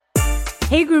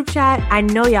Hey group chat, I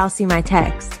know y'all see my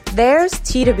text. There's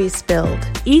tea to be spilled.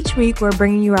 Each week, we're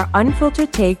bringing you our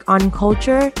unfiltered take on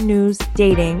culture, news,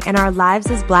 dating, and our lives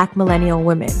as Black millennial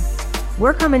women.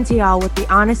 We're coming to y'all with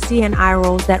the honesty and eye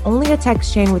rolls that only a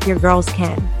text chain with your girls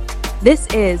can. This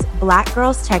is Black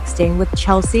Girls Texting with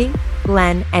Chelsea,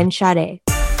 Glenn, and Sade.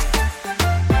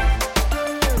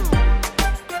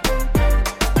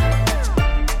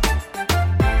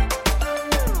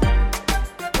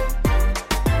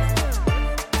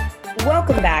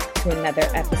 Welcome back to another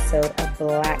episode of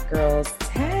Black Girls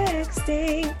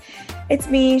Texting. It's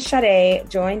me, Sade,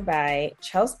 joined by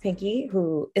Chelsea Pinky,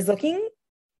 who is looking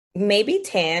maybe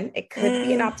tan. It could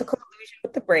be an optical illusion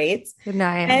with the braids. No,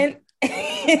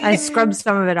 I scrubbed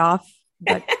some of it off,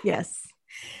 but yes.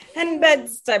 And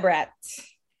Bed-Stuy Brat.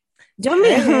 Don't be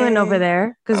hooing over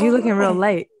there, because you're looking real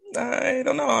light. I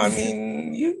don't know. I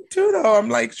mean, you too, though. I'm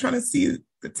like trying to see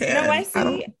the tan. No,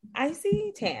 I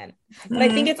see tan. But I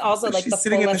think it's also like she's the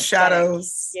sitting in the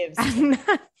shadows. I'm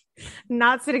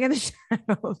not sitting in the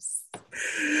shadows.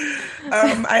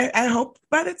 I hope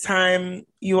by the time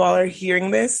you all are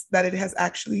hearing this, that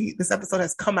this episode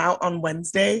has come out on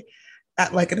Wednesday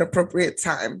at like an appropriate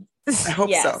time. I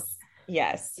hope so.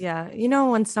 Yes. Yeah. You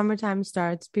know, when summertime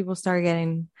starts, people start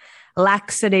getting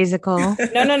lackadaisical.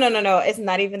 No. It's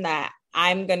not even that.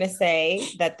 I'm going to say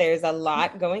that there's a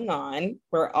lot going on.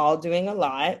 We're all doing a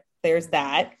lot. There's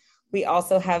that. We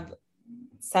also have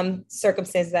some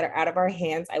circumstances that are out of our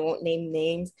hands. I won't name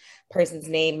names. Person's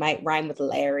name might rhyme with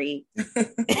Larry.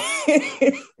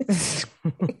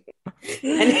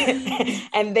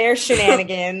 and their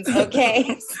shenanigans.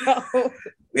 Okay. So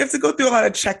we have to go through a lot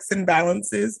of checks and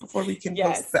balances before we can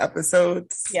post the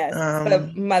episodes. Yes.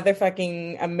 The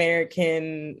motherfucking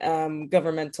American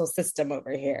governmental system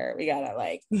over here. We gotta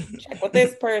like check with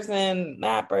this person,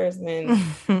 that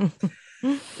person.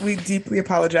 We deeply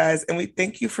apologize and we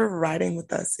thank you for riding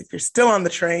with us if you're still on the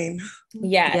train.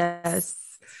 Yes.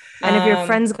 And if your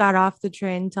friends got off the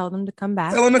train, tell them to come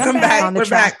back. Tell them to come back. We're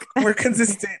back. We're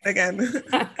consistent again.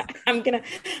 We're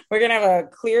gonna have a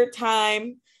clear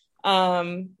time.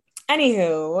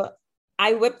 Anywho,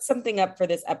 I whipped something up for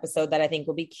this episode that I think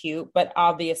will be cute, but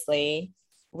obviously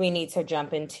we need to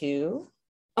jump into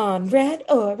on read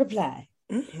or reply.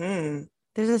 Mm-hmm.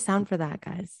 There's a sound for that,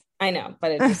 guys. I know,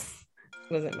 but it just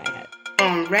was in my head.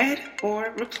 On read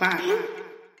or reply.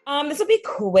 This will be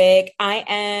quick. I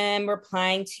am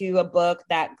replying to a book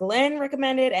that Glenn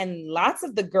recommended and lots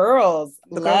of the girls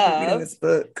love. Reading this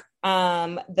book.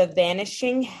 The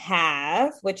Vanishing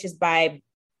Half, which is by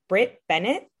Britt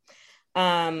Bennett.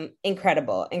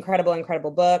 Incredible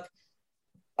book.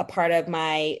 A part of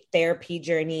my therapy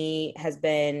journey has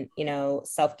been,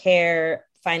 self-care,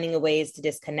 finding ways to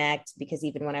disconnect, because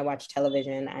even when I watch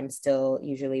television, I'm still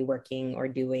usually working or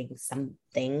doing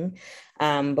something.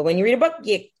 But when you read a book,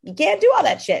 you can't do all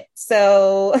that shit.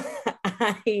 So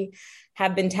I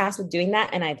have been tasked with doing that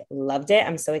and I've loved it.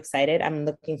 I'm so excited. I'm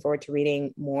looking forward to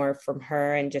reading more from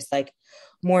her and just like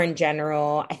more in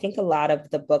general. I think a lot of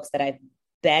the books that I've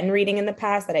been reading in the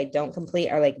past that I don't complete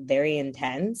are like very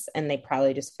intense and they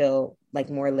probably just feel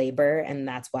like more labor. And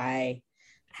that's why I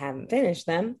haven't finished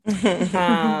them.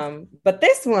 But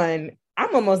this one,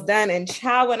 I'm almost done. And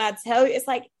child, when I tell you, it's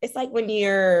like when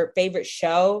your favorite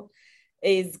show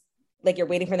is like you're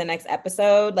waiting for the next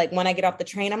episode. Like when I get off the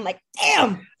train, I'm like,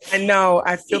 damn. I know.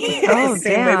 I feel the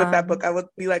same way with that book. I would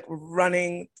be like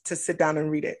running to sit down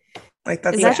and read it. Like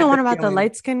that's is that the one about the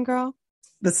light skinned girl?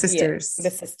 The sisters. Yeah,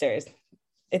 the sisters.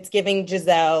 It's giving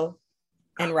Giselle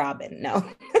and Robin. No.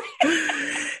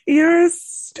 You're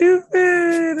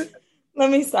stupid.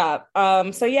 Let me stop.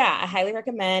 So yeah, I highly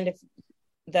recommend if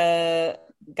the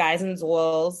guys and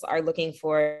Zoils are looking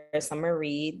for a summer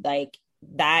read like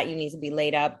that, you need to be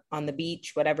laid up on the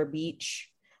beach, whatever beach,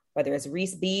 whether it's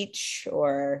Reese Beach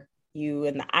or you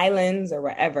in the islands or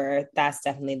wherever, that's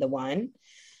definitely the one.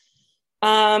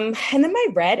 And then my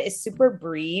read is super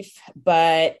brief,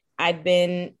 but I've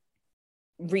been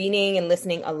reading and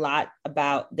listening a lot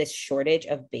about this shortage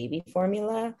of baby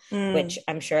formula, which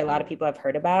I'm sure a lot of people have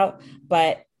heard about,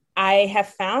 but I have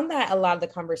found that a lot of the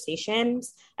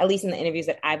conversations, at least in the interviews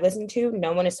that I've listened to,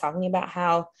 no one is talking about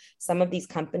how some of these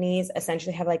companies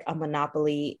essentially have like a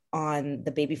monopoly on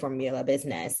the baby formula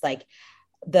business. Like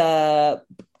the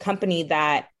company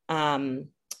that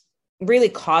really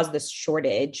caused this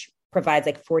shortage provides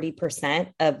like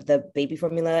 40% of the baby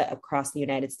formula across the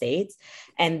United States.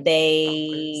 And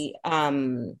they,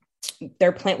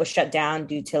 their plant was shut down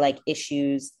due to like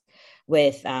issues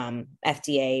with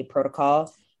FDA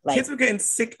protocol. Like kids were getting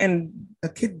sick and a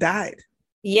kid died.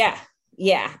 Yeah.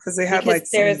 Because they had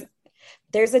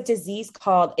there's a disease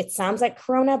called, it sounds like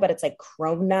corona, but it's like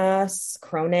Cronus.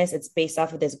 It's based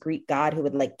off of this Greek god who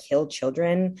would like kill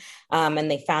children.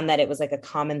 And they found that it was like a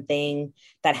common thing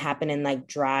that happened in like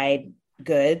dried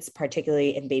goods,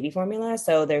 particularly in baby formula.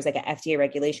 So there's like an FDA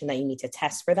regulation that you need to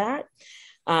test for that.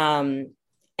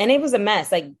 And it was a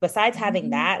mess. Like, besides having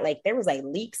that, like, there was like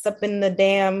leaks up in the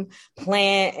damn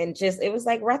plant, and just, it was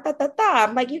like ratatata.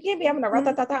 I'm like, you can't be having a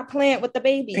ratatata plant with the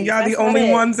baby. And y'all the only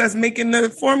ones that's making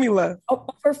the formula.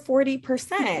 Over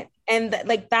 40%. And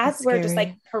like, that's where just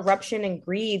like corruption and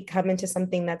greed come into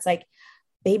something that's like,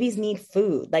 babies need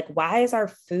food. Like, why is our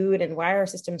food and why are our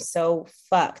systems so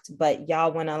fucked? But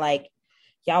y'all want to like,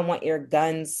 y'all want your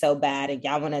guns so bad, and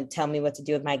y'all want to tell me what to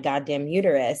do with my goddamn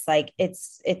uterus. Like,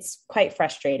 it's quite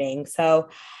frustrating. So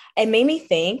it made me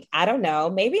think, I don't know,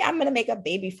 maybe I'm going to make a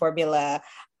baby formula.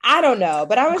 I don't know.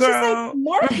 But I was just like,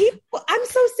 more people. I'm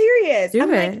so serious.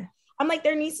 I'm like,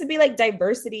 there needs to be like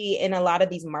diversity in a lot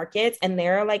of these markets. And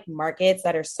there are like markets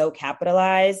that are so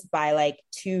capitalized by like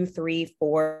 2, 3,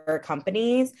 4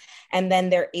 companies. And then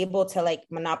they're able to like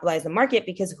monopolize the market,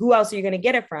 because who else are you going to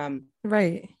get it from?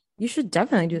 Right. You should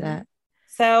definitely do that.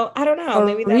 So I don't know.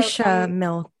 Maybe Orisha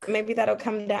milk. Maybe that'll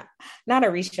come down. Not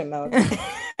Orisha milk.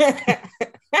 But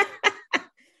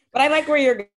I like where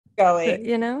you're going.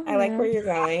 You know, I like where you're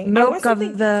going. Milk of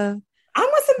the. I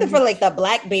want something for like the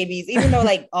Black babies, even though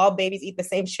like all babies eat the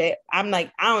same shit. I'm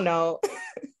like, I don't know.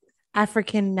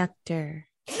 African nectar.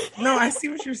 No, I see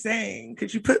what you're saying.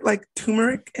 Could you put like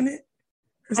turmeric in it?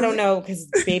 I don't know, because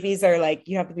babies are like,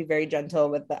 you have to be very gentle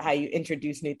with how you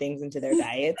introduce new things into their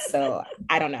diets. So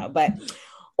I don't know. But,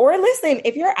 or listen,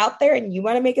 if you're out there and you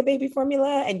want to make a baby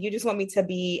formula and you just want me to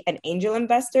be an angel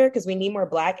investor, because we need more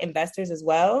Black investors as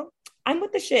well, I'm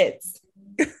with the shits.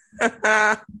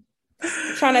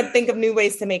 Trying to think of new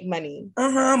ways to make money.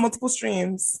 Multiple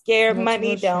streams. Scared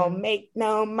money don't make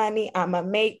no money. I'ma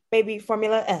make baby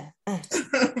formula.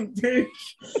 You're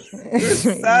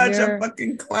such a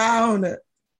fucking clown.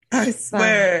 I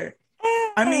swear.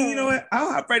 I mean, you know what?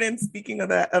 I'll hop right in. Speaking of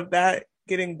that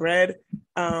getting bread.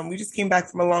 We just came back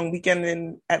from a long weekend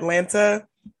in Atlanta,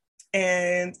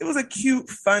 and it was a cute,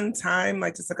 fun time,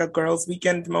 like just like a girls'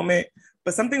 weekend moment.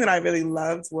 But something that I really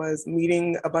loved was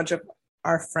meeting a bunch of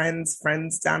our friends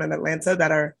down in Atlanta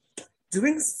that are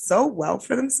doing so well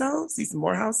for themselves. These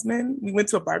Morehouse men. We went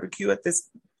to a barbecue at this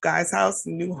guy's house,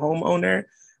 new homeowner,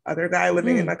 other guy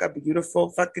living in like a beautiful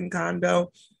fucking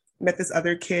condo. Met this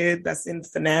other kid that's in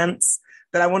finance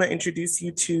that I want to introduce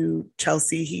you to,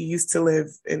 Chelsea. He used to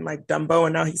live in like Dumbo,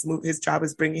 and now he's moved. His job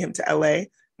is bringing him to LA,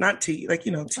 not to like,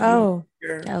 you know, to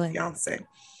your fiance.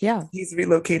 Yeah. He's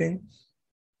relocating.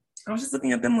 I was just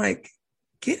looking at them like,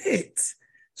 get it.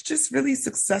 It's just really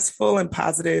successful and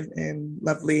positive and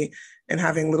lovely, and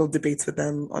having little debates with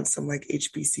them on some like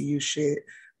HBCU shit.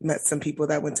 Met some people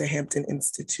that went to Hampton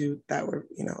Institute that were,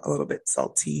 you know, a little bit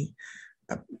salty.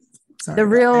 Sorry, the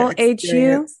real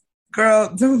HU?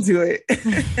 Girl, don't do it.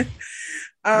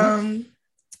 And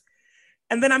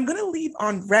then I'm going to leave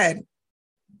on red.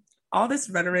 All this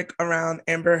rhetoric around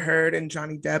Amber Heard and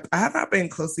Johnny Depp. I have not been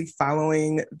closely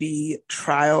following the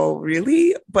trial,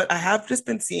 really, but I have just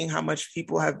been seeing how much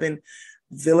people have been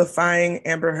vilifying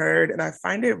Amber Heard. And I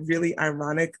find it really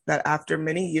ironic that after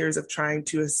many years of trying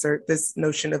to assert this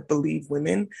notion of believe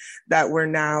women, that we're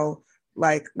now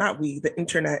like, not we, the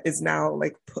internet is now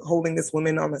like holding this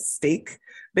woman on a stake,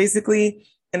 basically.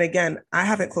 And again, I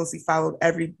haven't closely followed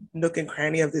every nook and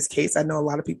cranny of this case. I know a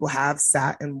lot of people have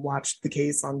sat and watched the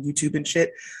case on YouTube and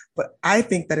shit, but I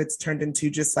think that it's turned into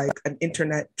just like an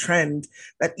internet trend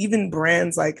that even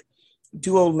brands like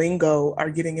Duolingo are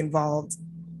getting involved.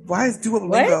 Why is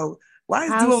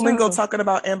Duolingo talking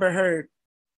about Amber Heard?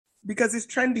 Because it's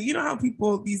trendy. You know how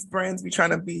these brands be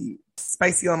trying to be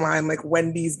spicy online, like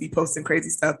Wendy's be posting crazy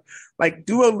stuff. Like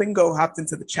Duolingo hopped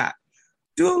into the chat.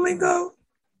 Duolingo?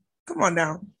 Come on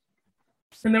now.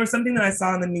 And there was something that I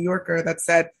saw in the New Yorker that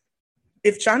said,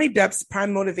 if Johnny Depp's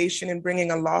prime motivation in bringing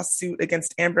a lawsuit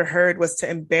against Amber Heard was to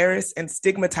embarrass and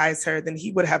stigmatize her, then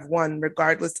he would have won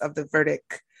regardless of the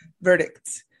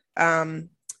verdict.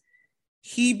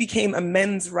 He became a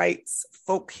men's rights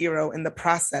folk hero in the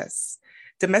process.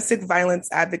 Domestic violence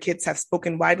advocates have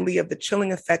spoken widely of the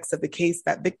chilling effects of the case,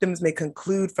 that victims may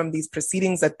conclude from these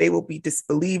proceedings that they will be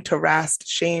disbelieved, harassed,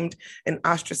 shamed, and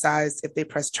ostracized if they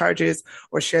press charges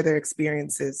or share their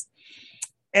experiences.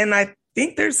 And I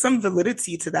think there's some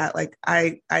validity to that. Like,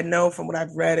 I know from what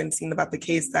I've read and seen about the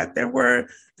case that there were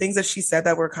things that she said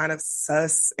that were kind of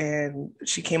sus, and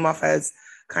she came off as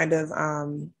kind of,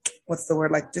 what's the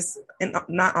word? Like just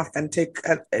not authentic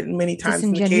at many times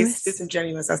in the case.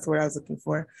 Disingenuous, that's the word I was looking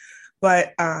for.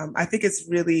 But I think it's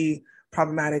really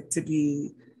problematic to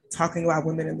be talking about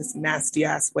women in this nasty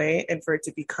ass way, and for it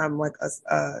to become like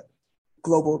a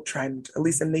global trend, at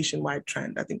least a nationwide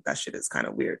trend. I think that shit is kind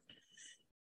of weird.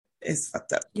 It's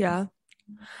fucked up. Yeah.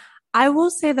 I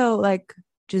will say though, like,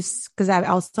 just because I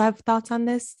also have thoughts on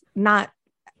this, not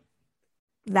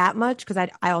that much, because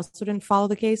I also didn't follow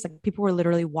the case. Like, people were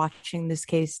literally watching this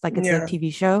case like it's a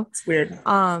TV show. It's weird.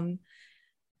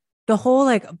 The whole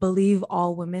like believe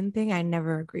all women thing, I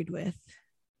never agreed with.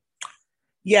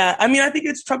 Yeah, I mean, I think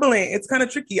it's troubling. It's kind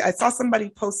of tricky. I saw somebody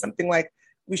post something like,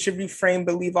 we should reframe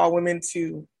believe all women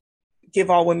to give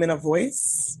all women a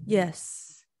voice.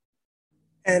 Yes.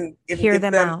 And hear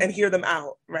them out. And hear them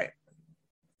out. Right.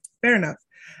 Fair enough.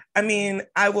 I mean,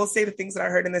 I will say the things that I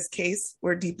heard in this case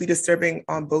were deeply disturbing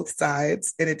on both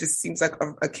sides. And it just seems like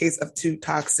a case of two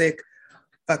toxic,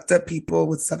 fucked up people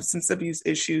with substance abuse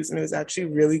issues. And it was actually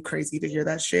really crazy to hear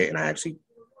that shit. And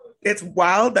it's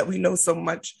wild that we know so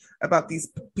much about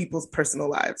these people's personal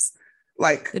lives.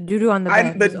 Like the doo-doo on the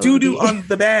bed. The doo-doo on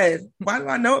the bed. Why do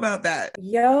I know about that?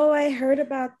 Yo, I heard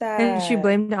about that. And she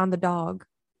blamed it on the dog.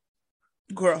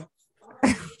 Girl.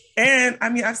 And I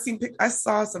mean, I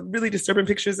saw some really disturbing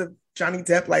pictures of Johnny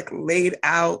Depp, like laid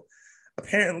out,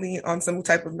 apparently on some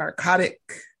type of narcotic,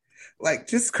 like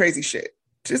just crazy shit,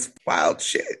 just wild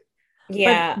shit.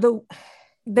 Yeah.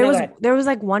 There was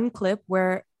like one clip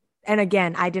where, and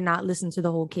again, I did not listen to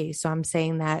the whole case, so I'm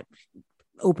saying that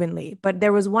openly, but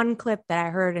there was one clip that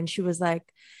I heard and she was like,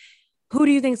 who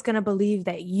do you think is going to believe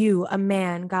that you, a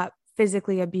man, got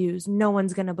physically abused? No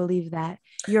one's going to believe that.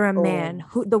 You're a man.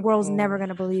 The world's never going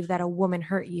to believe that a woman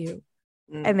hurt you.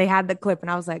 And they had the clip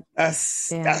and I was like,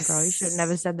 damn, girl, you should have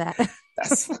never said that.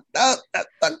 That's fucked up. That's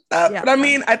fucked up. Yeah. But I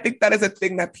mean, I think that is a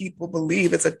thing that people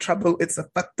believe. It's a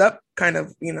fucked up kind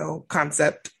of,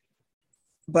 concept.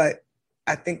 But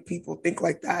I think people think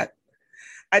like that.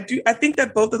 I think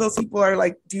that both of those people are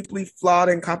like deeply flawed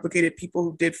and complicated people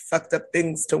who did fucked up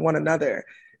things to one another.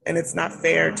 And it's not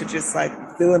fair to just like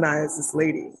villainize this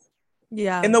lady.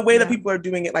 Yeah. In the way that people are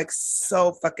doing it, like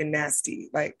so fucking nasty.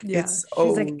 Like she's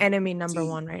like enemy number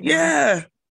one right now. Yeah.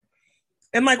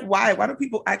 And like, why? Why do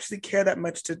people actually care that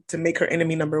much to make her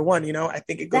enemy number one? I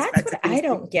think it goes back to I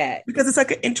don't get. Because it's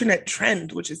like an internet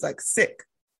trend, which is like sick.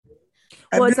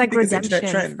 Well, it's like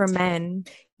redemption for men.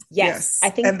 Yes. I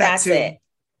think that's it.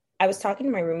 I was talking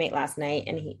to my roommate last night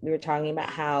and we were talking about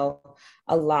how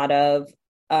a lot of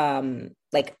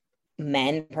like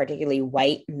men, particularly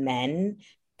white men,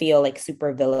 feel like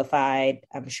super vilified,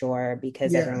 I'm sure,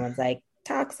 because everyone's like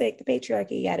toxic, the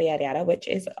patriarchy, yada, yada, yada, which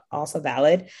is also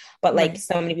valid. But like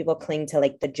so many people cling to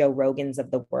like the Joe Rogans of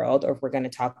the world, or if we're going to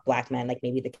talk Black men, like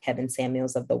maybe the Kevin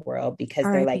Samuels of the world, because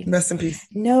they're like, rest in peace.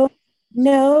 Nobody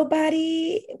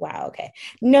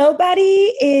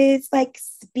is like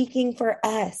speaking for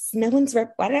us. No one's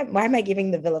why am I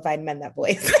giving the vilified men that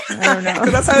voice? I don't know,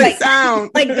 because that's how they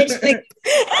sound. Like bitch.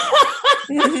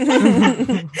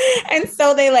 And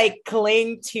so they like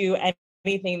cling to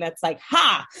anything that's like,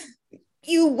 ha,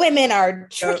 you women are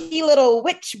tricky little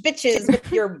witch bitches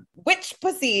with your witch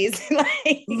pussies.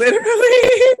 Like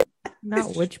literally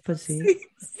not witch pussies.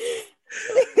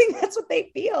 I think that's what they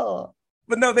feel.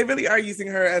 But no, they really are using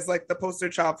her as like the poster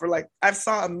child for like, I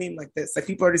saw a meme like this. Like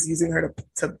people are just using her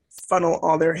to funnel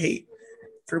all their hate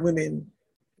for women.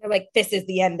 They're like, this is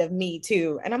the end of me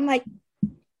too. And I'm like,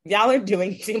 y'all are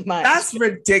doing too much. That's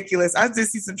ridiculous. I did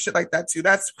see some shit like that too.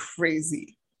 That's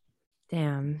crazy.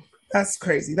 Damn. That's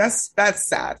crazy. That's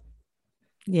sad.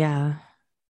 Yeah.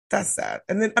 That's sad.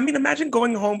 And then, I mean, imagine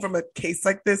going home from a case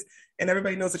like this and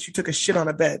everybody knows that you took a shit on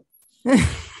a bed.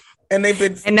 And they've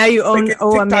been, and now you owe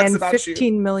a man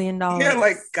 $15 million. Yeah,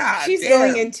 like God, she's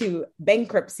going into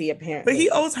bankruptcy apparently. But he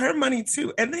owes her money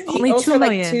too, and then he owes her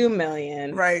like $2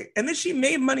 million, right? And then she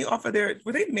made money off of their.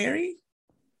 Were they married?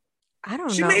 I don't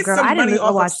know. She made some money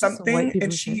off of something,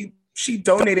 and she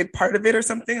donated part of it or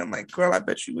something. I'm like, girl, I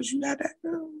bet you wish you had that.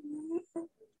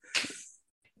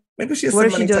 Maybe she has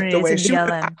some money tucked away. She was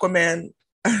an Aquaman.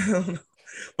 I don't know.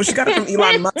 Well, she got it from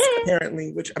Elon Musk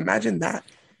apparently. Which imagine that.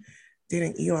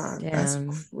 Dating Elon. Damn. That's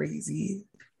crazy.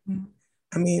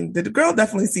 I mean, the girl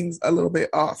definitely seems a little bit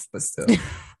off, but still,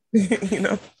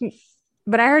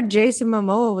 But I heard Jason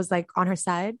Momoa was like on her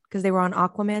side because they were on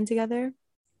Aquaman together.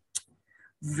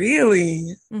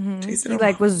 Really? Mm-hmm. He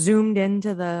like was zoomed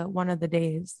into one of the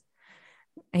days.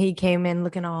 And he came in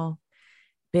looking all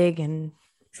big and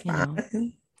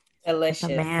delicious, a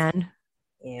man.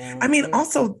 Yeah. I mean,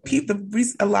 also,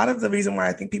 a lot of the reason why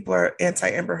I think people are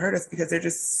anti-Amber Heard is because they're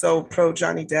just so pro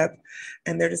Johnny Depp,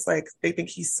 and they're just like, they think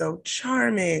he's so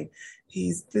charming.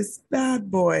 He's this bad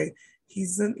boy.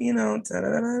 He's, like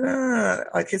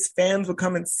his fans would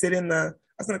come and sit in a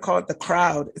was gonna call it the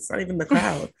crowd. It's not even the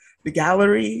crowd. The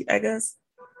gallery, I guess.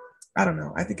 I don't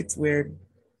know. I think it's weird.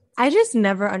 I just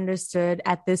never understood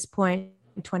at this point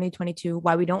in 2022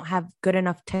 why we don't have good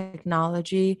enough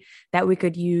technology that we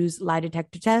could use lie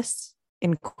detector tests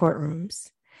in courtrooms.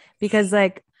 Because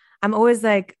like I'm always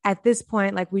like at this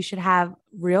point, like we should have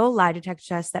real lie detector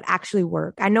tests that actually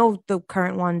work. I know the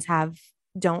current ones aren't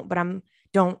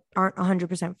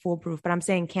 100% foolproof, but I'm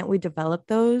saying can't we develop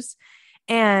those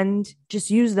and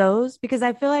just use those? Because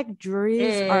I feel like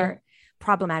juries are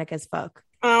problematic as fuck.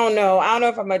 I don't know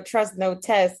if I'm gonna trust no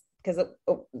test because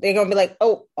they're gonna be like,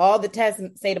 oh, all the tests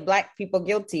say the Black people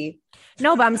guilty.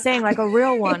 No, but I'm saying like a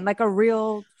real one, like a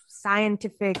real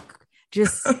scientific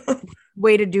just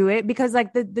way to do it. Because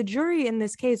like the jury in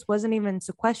this case wasn't even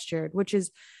sequestered, which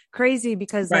is crazy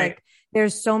because like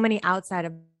there's so many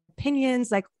outside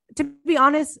opinions. Like to be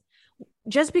honest,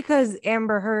 just because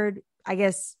Amber Heard, I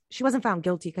guess she wasn't found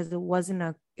guilty because it was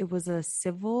a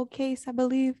civil case, I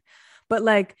believe. But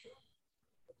like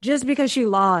just because she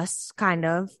lost kind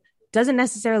of doesn't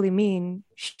necessarily mean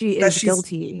she is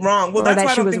guilty. Wrong. Well, that's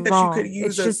why I don't think wrong. That you could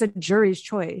use it's just a jury's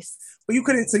choice. Well, you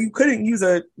couldn't use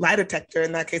a lie detector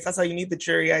in that case. That's why you need the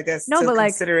jury, I guess, to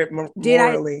consider it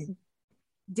morally.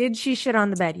 Did she shit on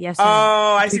the bed? Yes or no?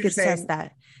 Oh, I see we could test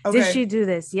that. Okay. Did she do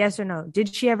this? Yes or no?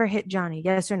 Did she ever hit Johnny?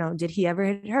 Yes or no? Did he ever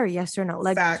hit her? Yes or no?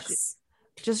 Like facts.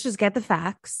 Just get the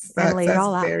facts and lay it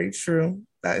all out. That's very true.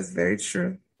 That is very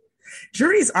true.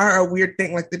 Juries are a weird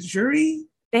thing. Like the jury,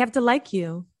 they have to like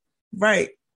you, right?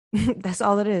 That's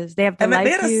all it is. They have to like you. And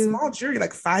they had a small jury,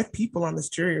 like 5 people on this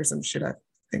jury or some shit. I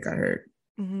think I heard.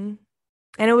 Mm-hmm.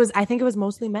 And I think it was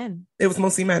mostly men. It was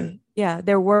mostly men. Yeah,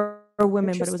 there were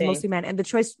women, but it was mostly men. And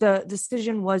the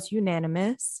decision was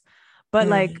unanimous. But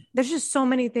like, there's just so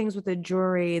many things with the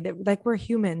jury that like we're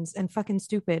humans and fucking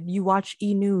stupid. You watch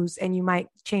E! News and you might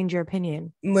change your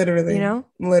opinion. Literally, you know,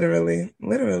 literally.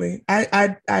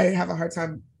 I have a hard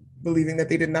time believing that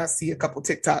they did not see a couple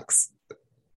TikToks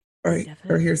or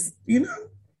here's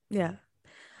yeah.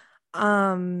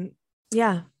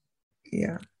 Yeah.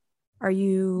 Are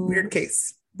you weird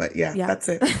case? But yeah. That's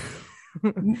it.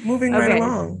 Moving right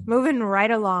along. Moving right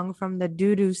along from the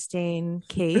doo-doo stain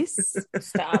case.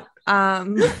 Stop. Yeah,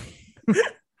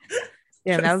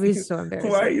 that would be so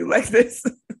embarrassing. Why are you like this?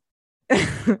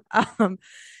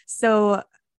 So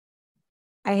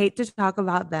I hate to talk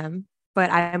about them, but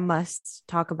I must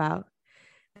talk about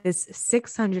this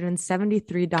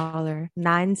 $673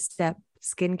 9-step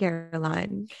skincare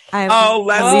line.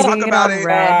 Let's talk about it.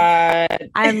 Red.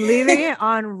 I'm leaving it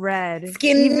on red.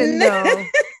 Skin. Even though,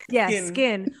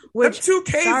 skin. Which, them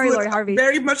 2Ks sorry, Lori Harvey.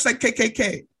 Very much like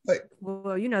KKK. Like,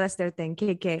 well, that's their thing,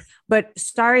 KK. But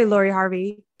sorry, Lori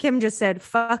Harvey. Kim just said,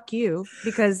 fuck you,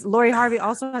 because Lori Harvey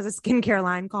also has a skincare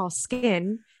line called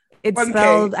Skin. It's 1K.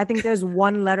 Spelled, I think there's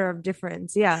one letter of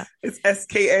difference. Yeah. It's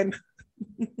SKN.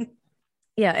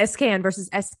 Yeah, SKN versus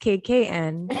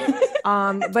SKKN.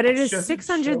 But it is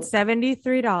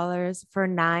 $673 for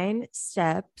 9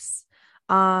 steps.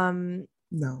 No.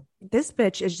 This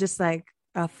bitch is just like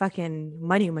a fucking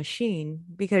money machine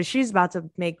because she's about to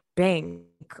make bank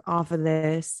off of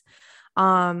this.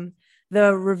 The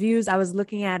reviews I was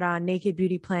looking at on Naked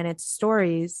Beauty Planet's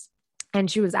stories, and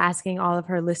she was asking all of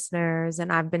her listeners,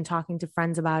 and I've been talking to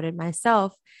friends about it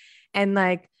myself, and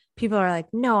like people are like,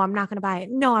 no, I'm not gonna buy it.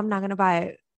 No, I'm not gonna buy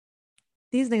it.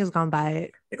 These niggas gonna buy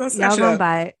it. Y'all gonna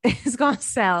buy it. It's gonna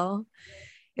sell.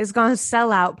 It's gonna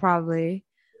sell out probably.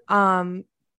 But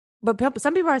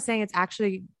some people are saying it's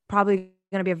actually probably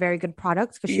gonna be a very good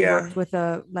product because she worked with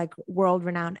a like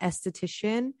world-renowned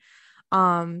esthetician.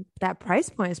 That price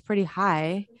point is pretty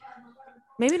high.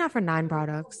 Maybe not for 9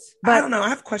 products. But I don't know. I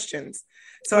have questions.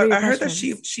 So I heard that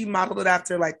she modeled it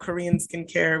after like Korean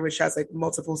skincare, which has like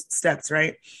multiple steps,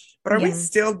 right? But are we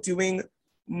still doing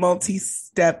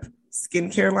multi-step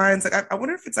skincare lines? Like I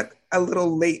wonder if it's like a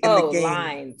little late in the game.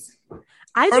 Lines.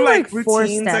 I do like 4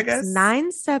 routines, steps. I guess.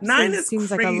 9 steps. 9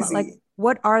 seems like crazy. a lot. Like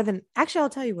what are the? Actually, I'll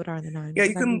tell you what are the 9. Yeah,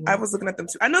 you can. I was looking at them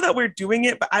too. I know that we're doing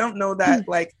it, but I don't know that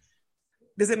like.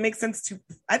 Does it make sense to?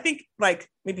 I think like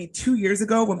maybe 2 years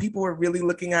ago when people were really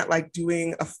looking at like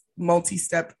doing a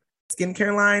multi-step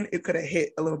skincare line, it could have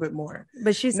hit a little bit more.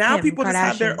 But she's now Kim people Kardashian. Just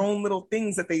have their own little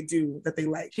things that they do that they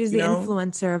like. She's the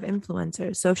influencer of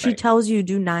influencers. So if she tells you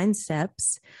do 9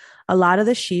 steps, a lot of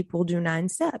the sheep will do 9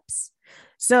 steps.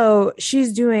 So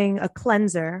she's doing a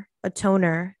cleanser, a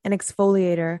toner, an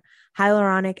exfoliator,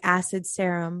 hyaluronic acid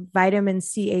serum, vitamin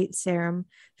C8 serum,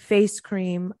 face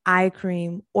cream, eye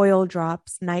cream, oil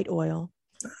drops, night oil.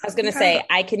 I was going to say,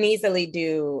 I can easily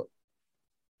do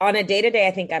on a day-to-day.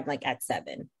 I think I'm like at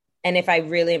 7. And if I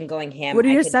really am going ham, what are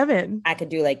your 7? I could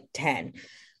do like 10.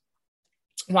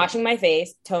 washing my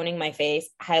face, toning my face,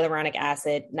 hyaluronic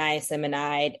acid,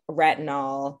 niacinamide,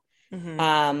 retinol.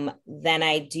 Then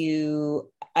I do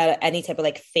any type of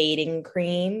like fading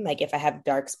cream, like if I have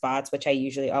dark spots, which I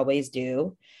usually always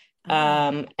do.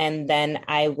 And then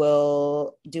I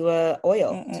will do a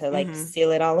oil to like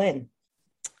seal it all in.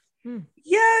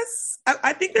 Yes,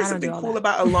 I think there's something cool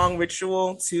about a long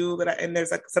ritual too. And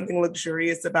there's like something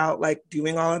luxurious about like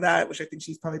doing all of that, which I think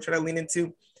she's probably trying to lean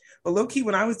into. But low key,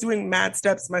 when I was doing mad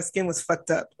steps, my skin was fucked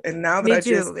up, and now that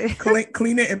just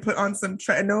clean it and put on some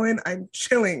tretinoin, I'm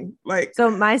chilling. Like,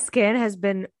 so my skin has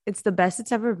been, it's the best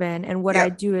it's ever been. And what I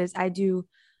do is I do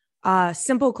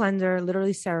simple cleanser,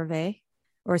 literally CeraVe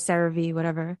or CeraVe,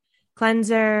 whatever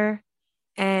cleanser,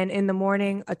 and in the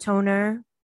morning a toner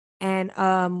and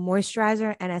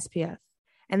moisturizer and SPF,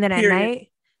 and then at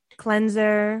night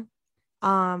cleanser,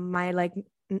 my like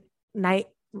night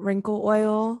wrinkle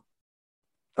oil.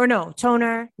 Or no,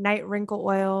 toner, night wrinkle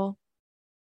oil,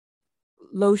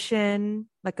 lotion,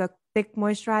 like a thick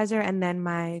moisturizer, and then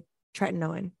my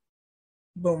tretinoin.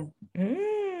 Boom.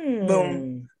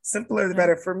 Boom. Simpler the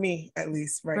better for me, at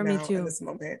least right now in this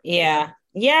moment. Yeah.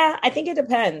 I think it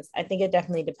depends. I think it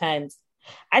definitely depends.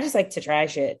 I just like to try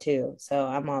shit too, so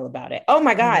I'm all about it. Oh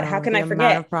my God, how can I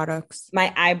forget products?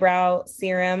 My eyebrow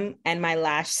serum and my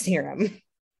lash serum.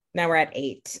 Now we're at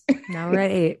 8.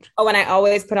 Oh, and I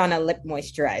always put on a lip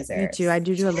moisturizer. Me too. I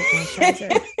do a lip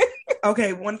moisturizer.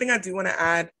 Okay, one thing I do want to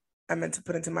add, I meant to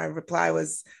put into my reply,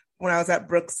 was when I was at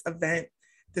Brooke's event,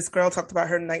 this girl talked about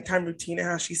her nighttime routine and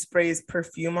how she sprays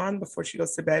perfume on before she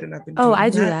goes to bed. And I've been doing I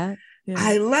do that. Yeah.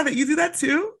 I love it. You do that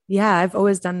too? Yeah, I've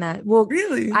always done that. Well,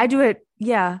 really? I do it.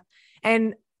 Yeah.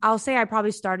 And I'll say I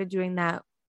probably started doing that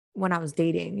when I was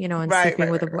dating, and sleeping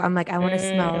with a. I'm like, I want to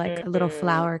smell like a little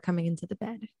flower coming into the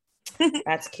bed.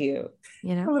 That's cute.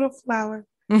 A little flower.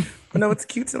 But no, it's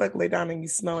cute to like lay down and you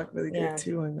smell like really good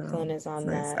too. And fun is on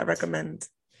nice. that. I recommend.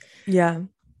 Yeah.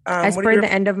 I spray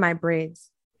the end of my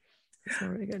braids. It's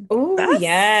really good. Oh,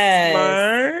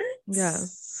 yes.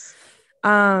 Smart.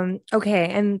 Yeah. Okay.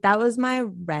 And that was my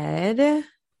red.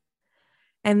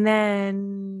 And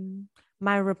then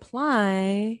my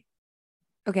reply.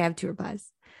 Okay, I have 2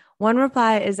 replies. One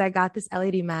reply is I got this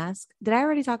LED mask. Did I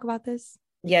already talk about this?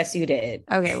 Yes, you did.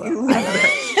 Okay, well.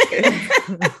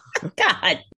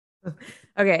 God.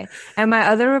 Okay. And my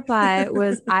other reply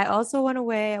was I also went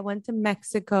away. I went to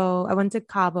Mexico. I went to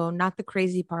Cabo, not the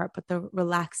crazy part, but the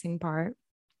relaxing part.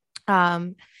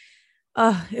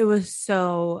 It was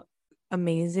so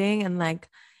amazing and like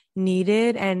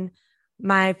needed. And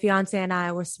my fiance and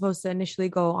I were supposed to initially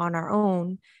go on our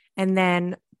own. And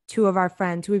then 2 of our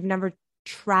friends who we've never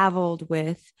traveled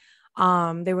with,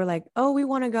 they were like, oh, we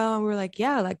want to go. And we were like,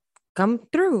 yeah, like come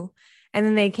through. And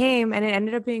then they came and it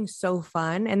ended up being so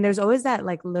fun. And there's always that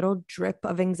like little drip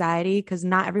of anxiety because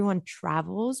not everyone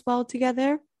travels well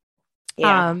together.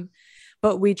 Yeah.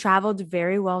 But we traveled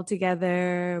very well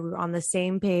together. We were on the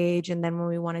same page. And then when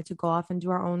we wanted to go off and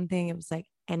do our own thing, it was like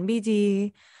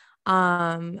NBD.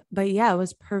 But yeah, it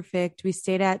was perfect. We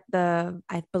stayed at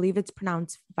I believe it's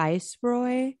pronounced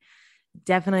Viceroy.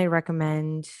 Definitely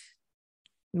recommend.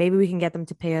 Maybe we can get them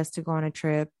to pay us to go on a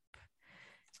trip.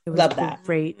 It was Love that.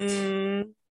 Great. It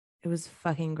was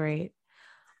fucking great.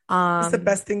 What's the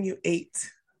best thing you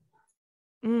ate?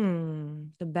 The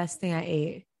best thing I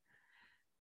ate.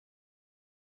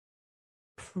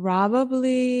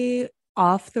 Probably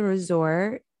off the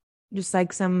resort. Just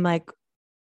like some like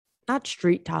not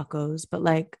street tacos, but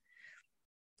like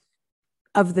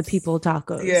of the people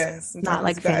tacos. Yes. Not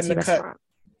like fancy restaurant.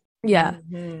 Yeah.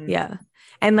 Yeah.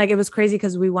 And like it was crazy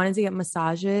because we wanted to get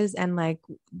massages and like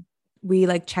we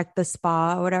like checked the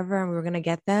spa or whatever and we were gonna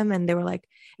get them and they were like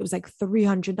it was like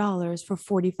 $300 for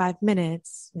 45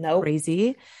 minutes. No.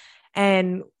 Crazy.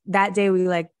 And that day we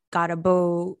like got a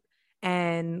boat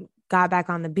and got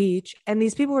back on the beach and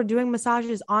these people were doing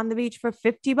massages on the beach for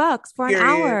 $50 for an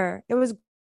hour. It was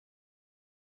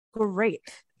great.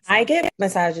 I get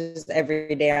massages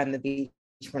every day on the beach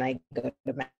when I go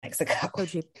to Mexico. So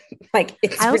cheap. Like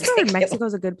I also heard Mexico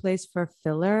is a good place for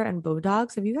filler and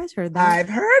Botox. Have you guys heard that? I've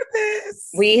heard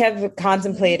this. We have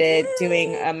contemplated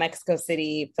doing a Mexico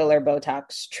City filler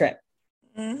Botox trip.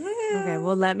 Okay,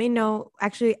 well, let me know.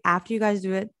 Actually, after you guys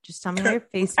do it, just tell me how your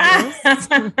face feels.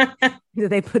 Do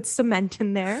they put cement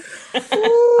in there?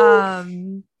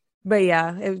 But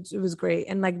yeah, it was great.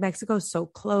 And like Mexico's so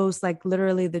close. Like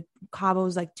literally the Cabo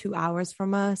is like 2 hours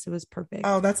from us. It was perfect.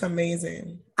 Oh, that's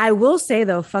amazing. I will say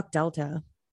though, fuck Delta.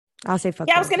 I'll say fuck.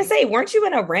 Yeah, Delta. I was gonna say, weren't you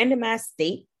in a random ass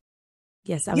state?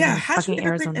 Yes, I was in fucking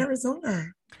Arizona. Arizona.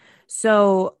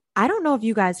 So I don't know if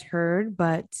you guys heard,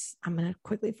 but I'm gonna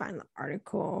quickly find the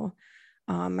article.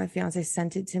 My fiance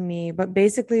sent it to me, but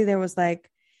basically there was like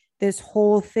this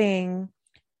whole thing.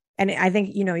 And I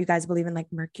think, you guys believe in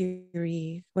like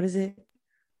Mercury. What is it?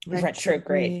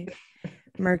 Retrograde.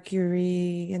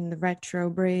 Mercury and the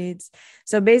retrogrades.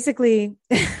 So basically,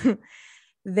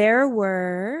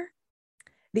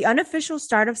 the unofficial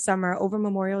start of summer over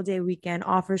Memorial Day weekend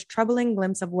offers troubling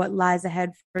glimpse of what lies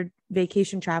ahead for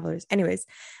vacation travelers. Anyways,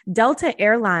 Delta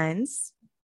Airlines,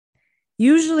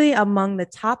 usually among the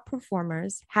top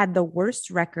performers, had the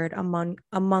worst record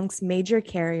amongst major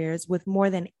carriers with more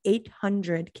than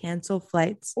 800 canceled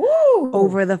flights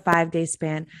over the 5-day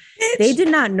span. Bitch. They did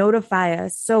not notify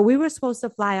us. So we were supposed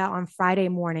to fly out on Friday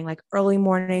morning, like early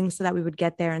morning, so that we would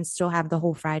get there and still have the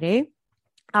whole Friday.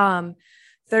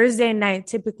 Thursday night,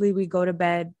 typically we go to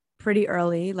bed pretty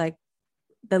early. Like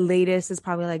the latest is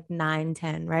probably like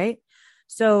 9-10, right?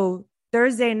 So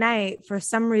Thursday night, for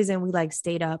some reason, we like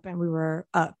stayed up and we were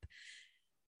up.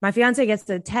 My fiance gets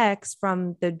a text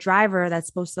from the driver that's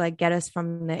supposed to like get us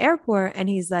from the airport. And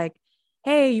he's like,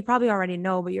 hey, you probably already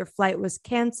know, but your flight was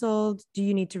canceled. Do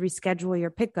you need to reschedule your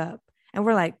pickup? And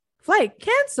we're like, flight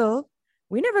canceled?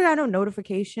 We never got no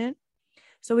notification.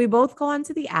 So we both go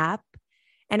onto the app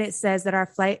and it says that our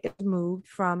flight is moved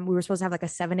from, we were supposed to have like a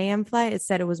 7 a.m. flight. It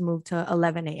said it was moved to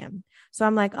 11 a.m. So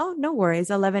I'm like, oh, no worries,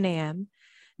 11 a.m.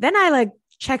 Then I like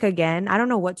check again. I don't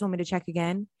know what told me to check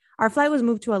again. Our flight was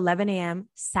moved to 11 a.m.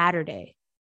 Saturday.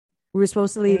 We were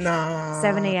supposed to leave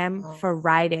 7 a.m. for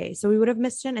Friday. So we would have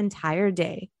missed an entire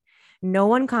day. No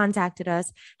one contacted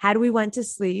us. Had we went to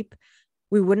sleep,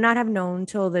 we would not have known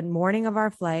till the morning of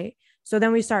our flight. So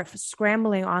then we start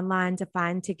scrambling online to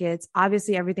find tickets.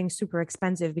 Obviously, everything's super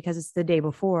expensive because it's the day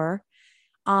before.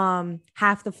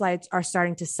 Half the flights are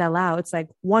starting to sell out. It's like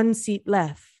one seat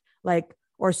left, like,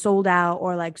 or sold out,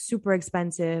 or like super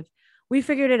expensive. We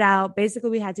figured it out. Basically,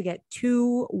 we had to get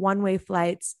 2 one-way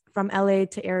flights from LA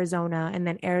to Arizona and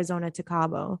then Arizona to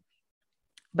Cabo.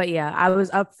 But yeah, I was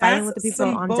up fighting with the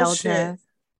people on bullshit. Delta.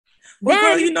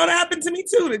 Well, then, girl, that happened to me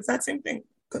too. The exact same thing.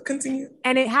 Continue.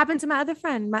 And it happened to my other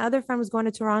friend. My other friend was going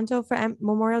to Toronto for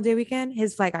Memorial Day weekend.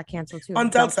 His flight got canceled too. On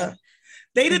Delta.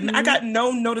 They didn't, I got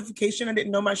no notification. I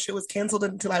didn't know my shit was canceled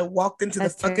until I walked into the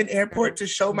fucking airport to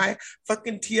show my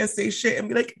fucking TSA shit and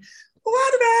be like,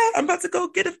 I'm about to go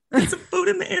get some food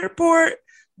in the airport.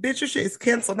 Bitch, your shit is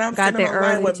canceled. Now I'm standing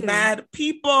online with mad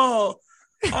people.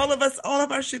 All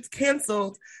of our shit's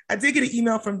canceled. I did get an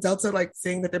email from Delta like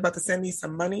saying that they're about to send me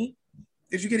some money.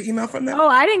 Did you get an email from them? Oh,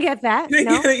 I didn't get that. You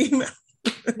didn't get an email?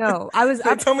 No, I was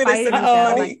up told me they sent me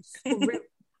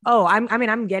money.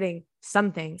 I'm getting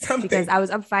something because I was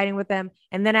up fighting with them,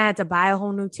 and then I had to buy a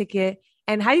whole new ticket.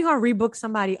 And how you gonna rebook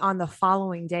somebody on the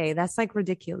following day? That's like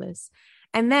ridiculous.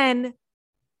 And then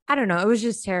I don't know, it was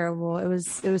just terrible. It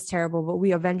was terrible, but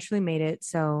we eventually made it.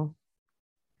 So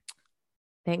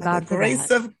thank God for the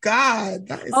grace of God.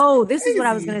 This is what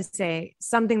I was gonna say.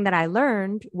 Something that I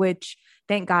learned, which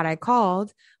thank God I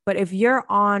called. But if you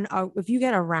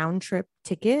get a round trip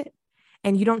ticket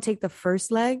and you don't take the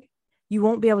first leg, you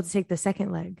won't be able to take the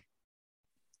second leg.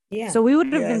 Yeah. So we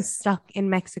would have been stuck in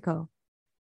Mexico.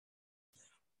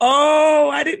 Oh,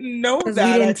 I didn't know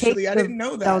that. Actually, I didn't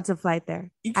know that. Delta flight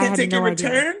there. You can't take your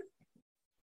return?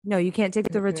 No, you can't take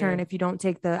the return if you don't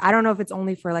take the. I don't know if it's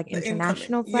only for like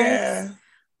international flights. Yeah.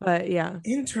 But yeah.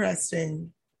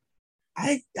 Interesting.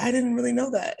 I didn't really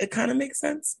know that. It kind of makes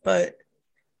sense, but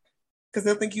because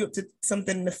they'll think you up to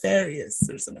something nefarious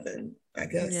or something. I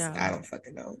guess. Yeah. I don't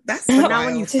fucking know. That's not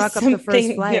when you fuck up the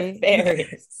first flight.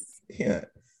 Nefarious. Yeah.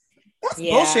 That's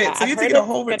bullshit. So you take a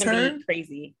whole return?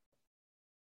 Crazy.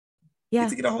 Yeah.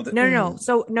 No.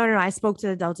 So no. I spoke to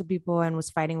the Delta people and was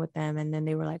fighting with them, and then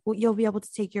they were like, "Well, you'll be able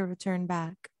to take your return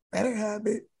back." Better have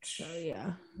it. So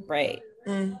yeah. Right.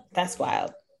 That's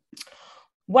wild.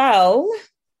 Well,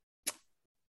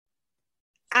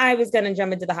 I was gonna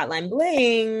jump into the hotline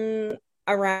bling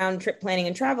around trip planning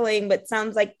and traveling, but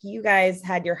sounds like you guys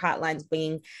had your hotlines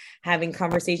bling having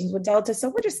conversations with Delta, so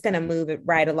we're just gonna move it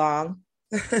right along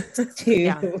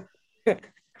to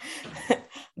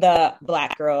the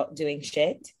Black girl doing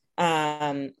shit.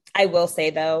 I will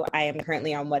say though, I am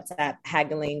currently on WhatsApp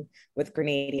haggling with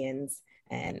Grenadians,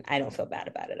 and I don't feel bad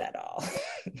about it at all.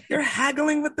 You're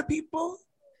haggling with the people?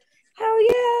 Hell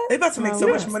yeah! They about to make so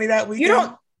much money that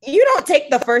weekend. You don't take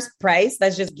the first price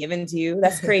that's just given to you.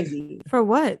 That's crazy. For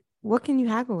what? What can you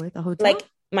haggle with? A hotel? Like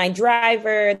my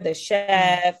driver, the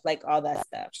chef, like all that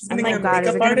stuff. I'm like,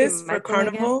 makeup artist for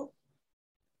Carnival.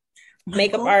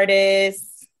 Makeup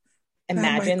artist.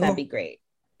 Imagine that'd be great.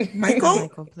 Michael,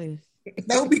 please.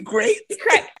 That would be great.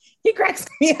 He cracks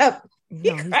me up.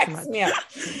 No, he cracks me up.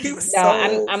 He was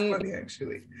so funny,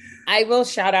 actually. I will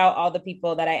shout out all the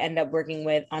people that I end up working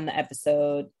with on the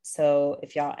episode. So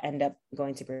if y'all end up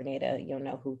going to Grenada, you'll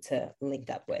know who to link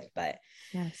up with. But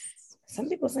yes, some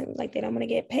people seem like they don't want to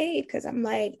get paid because I'm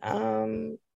like,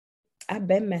 I've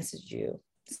been messaged you.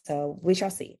 So we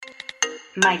shall see.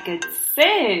 My good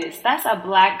sis, that's a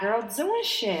Black girl doing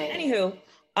shit. Anywho,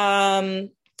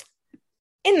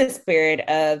 in the spirit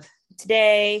of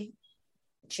today,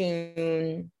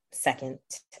 June 2nd,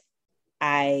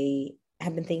 I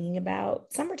have been thinking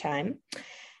about summertime,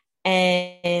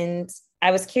 and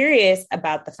I was curious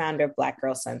about the founder of Black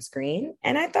Girl Sunscreen,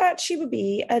 and I thought she would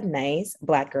be a nice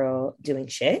Black girl doing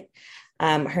shit.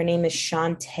 Her name is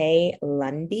Shantae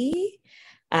Lundy,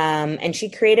 and she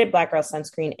created Black Girl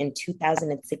Sunscreen in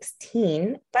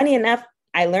 2016. Funny enough,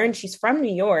 I learned she's from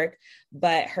New York,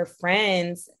 but her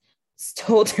friends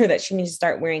told her that she needed to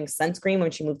start wearing sunscreen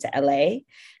when she moved to LA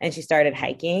and she started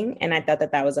hiking. And I thought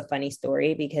that that was a funny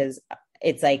story because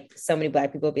it's like so many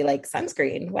Black people be like,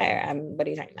 sunscreen, where? What are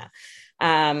you talking about?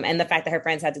 And the fact that her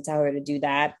friends had to tell her to do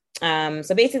that.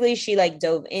 So basically she like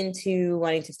dove into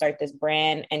wanting to start this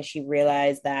brand, and she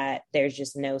realized that there's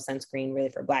just no sunscreen really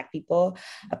for Black people.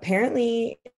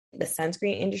 Apparently the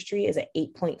sunscreen industry is an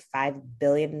 $8.5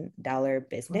 billion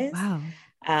business. Wow.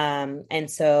 And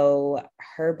so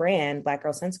her brand, Black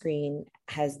Girl Sunscreen,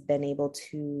 has been able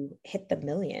to hit the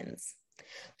millions,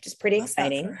 which is pretty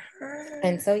exciting.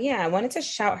 And so, yeah, I wanted to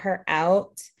shout her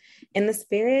out in the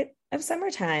spirit of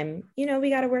summertime. You know,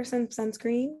 we got to wear some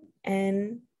sunscreen,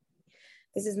 and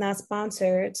this is not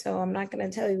sponsored, so I'm not going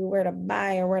to tell you where to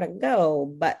buy or where to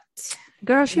go, but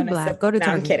girl, she Black. Go to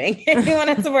Target. I'm kidding. If you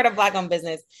want to support a Black owned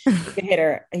business, you can hit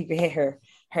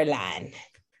her line.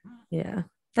 Yeah.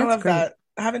 I love great. That.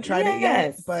 I haven't tried it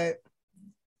yet, but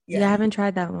yeah, I haven't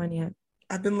tried that one yet.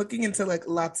 I've been looking into like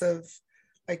lots of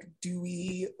like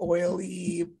dewy,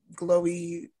 oily,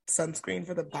 glowy sunscreen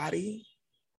for the body.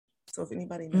 So if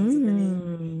anybody knows of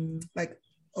any, like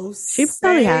Osea, she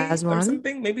probably has one. Or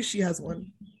something. Maybe she has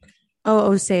one.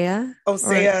 Oh, Osea.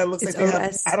 Osea looks like they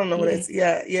have, I don't know what it's.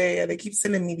 Yeah. They keep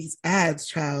sending me these ads,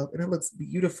 child, and it looks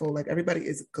beautiful. Like everybody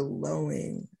is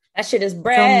glowing. That shit is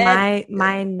bread. So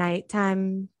my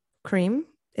nighttime cream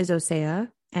is Osea,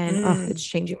 and it's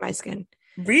changing my skin.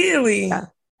 Really?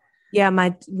 Yeah.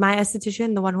 My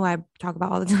esthetician, the one who I talk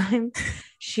about all the time,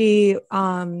 she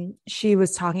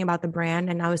was talking about the brand,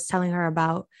 and I was telling her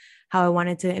about how I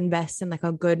wanted to invest in like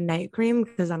a good night cream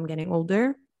because I'm getting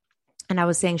older. And I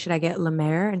was saying, should I get La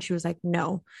Mer? And she was like,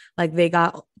 no, like they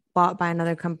got bought by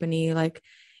another company. Like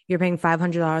you're paying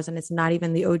 $500 and it's not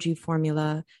even the OG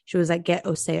formula. She was like, get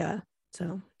Osea.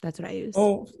 So that's what I use.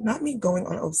 Oh, not me going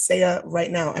on Osea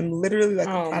right now. I'm literally like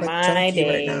a product junkie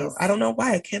right now. I don't know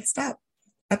why. I can't stop.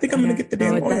 I think I'm going to get the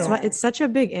damn oil. That's why it's such a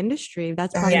big industry.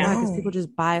 That's probably why, because people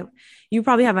just buy. You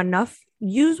probably have enough.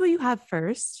 Use what you have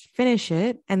first, finish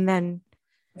it, and then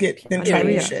try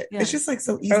new shit. Yeah. It's just like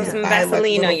so easy. Throw some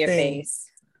Vaseline on your face.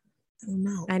 I don't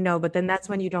know. I know, but then that's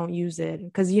when you don't use it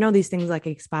because you know these things like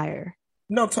expire.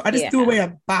 No, I just threw away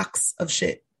a box of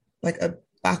shit, like a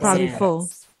box probably full.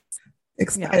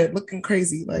 Expired, looking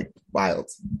crazy, like wild.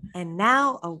 And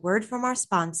now a word from our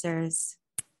sponsors.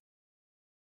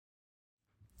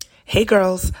 Hey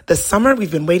girls, the summer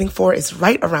we've been waiting for is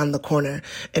right around the corner,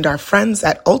 and our friends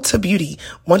at Ulta Beauty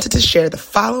wanted to share the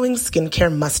following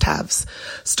skincare must-haves.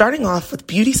 Starting off with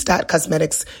Beauty Stat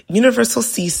Cosmetics Universal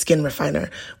C Skin Refiner,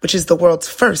 which is the world's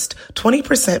first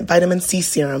 20% vitamin C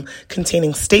serum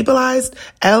containing stabilized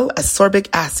L-ascorbic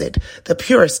acid, the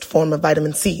purest form of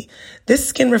vitamin C. This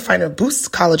skin refiner boosts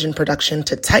collagen production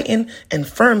to tighten and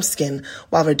firm skin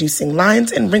while reducing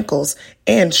lines and wrinkles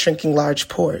and shrinking large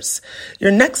pores.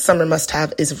 Your next summer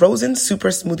must-have is Rosen Super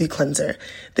Smoothie Cleanser.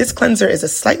 This cleanser is a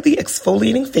slightly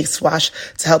exfoliating face wash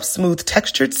to help smooth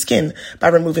textured skin by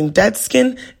removing dead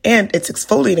skin, and its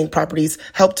exfoliating properties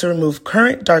help to remove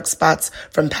current dark spots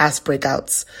from past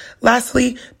breakouts.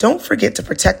 Lastly, don't forget to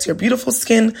protect your beautiful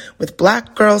skin with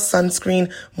Black Girl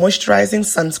Sunscreen Moisturizing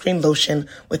Sunscreen Lotion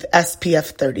with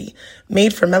SPF 30.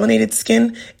 Made for melanated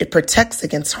skin, it protects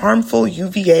against harmful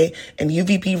UVA and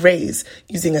UVB rays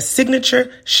using a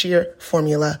signature sheer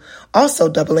formula, also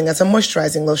doubling as a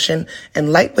moisturizing lotion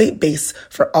and lightweight base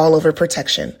for all-over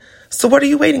protection. So what are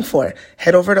you waiting for?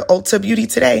 Head over to Ulta Beauty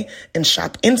today and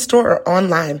shop in-store or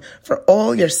online for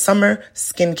all your summer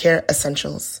skincare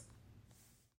essentials.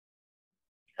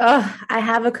 I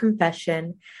have a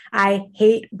confession. I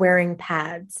hate wearing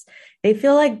pads. They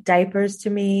feel like diapers to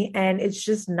me, and it's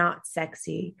just not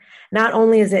sexy. Not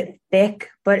only is it thick,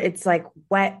 but it's like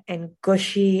wet and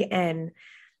gushy, and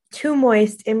too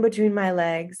moist in between my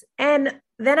legs. And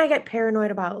then I get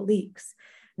paranoid about leaks.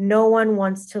 No one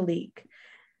wants to leak.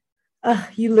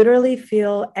 You literally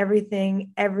feel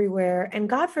everything everywhere. And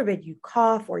God forbid you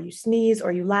cough or you sneeze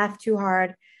or you laugh too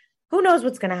hard. Who knows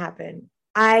what's going to happen?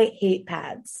 I hate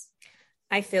pads.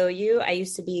 I feel you. I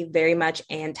used to be very much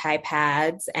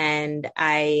anti-pads, and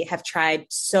I have tried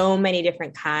so many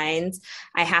different kinds.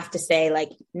 I have to say, like,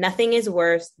 nothing is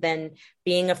worse than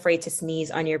being afraid to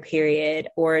sneeze on your period,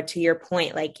 or to your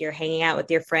point, like you're hanging out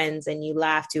with your friends and you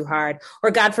laugh too hard,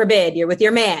 or God forbid you're with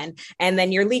your man and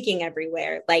then you're leaking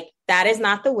everywhere. Like, that is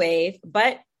not the wave,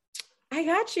 but I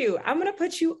got you. I'm going to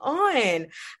put you on.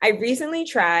 I recently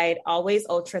tried Always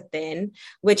Ultra Thin,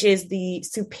 which is the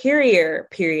superior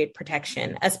period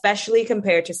protection, especially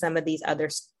compared to some of these other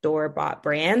store-bought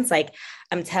brands. Like,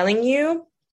 I'm telling you,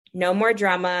 no more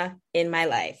drama in my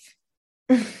life.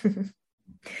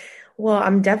 Well,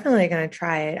 I'm definitely going to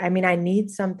try it. I mean, I need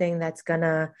something that's going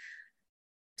to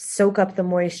soak up the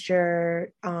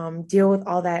moisture, deal with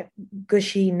all that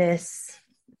gushiness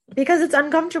because it's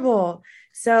uncomfortable.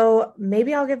 So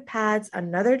maybe I'll give pads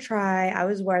another try. I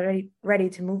was ready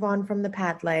to move on from the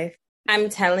pad life. I'm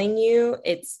telling you,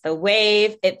 it's the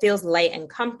wave. It feels light and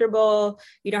comfortable.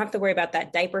 You don't have to worry about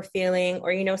that diaper feeling.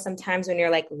 Or, you know, sometimes when you're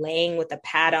like laying with a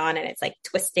pad on and it's like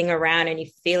twisting around and you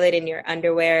feel it in your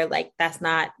underwear, like that's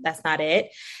not it.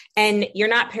 And you're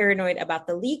not paranoid about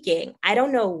the leaking. I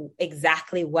don't know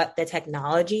exactly what the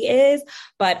technology is,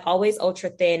 but Always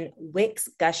Ultra Thin wicks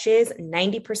gushes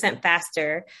 90%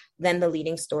 faster than the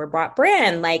leading store-bought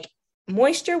brand. Like,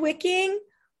 moisture wicking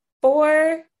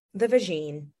for the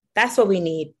vagine. That's what we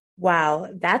need. Wow,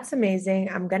 that's amazing.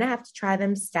 I'm going to have to try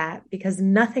them stat because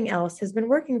nothing else has been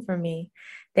working for me.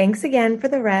 Thanks again for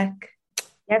the rec.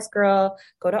 Yes, girl.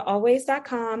 Go to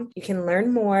always.com. You can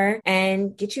learn more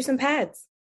and get you some pads.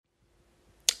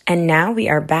 And now we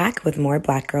are back with more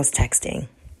Black Girls Texting.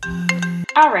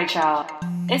 All right, y'all.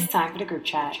 It's time for the group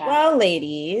chat. Well,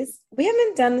 ladies, we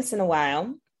haven't done this in a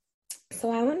while,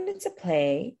 so I wanted to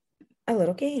play a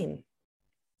little game.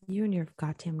 You and your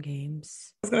goddamn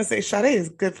games. I was going to say, Sade is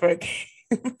good for a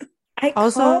game. I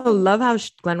also love how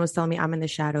Glenn was telling me I'm in the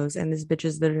shadows and this bitch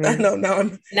is literally.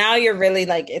 No. Now you're really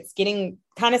like, it's getting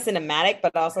kind of cinematic,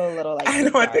 but also a little like. I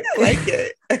know, I think I like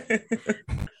it.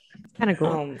 Kind of cool.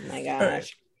 Oh my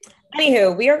gosh. Right.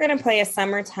 Anywho, we are going to play a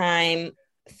summertime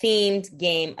themed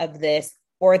game of this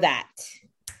or that.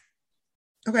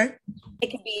 Okay.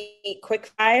 It could be quick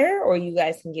fire, or you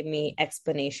guys can give me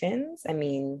explanations. I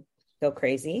mean, go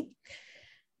crazy.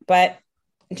 But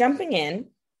jumping in,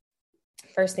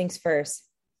 first things first,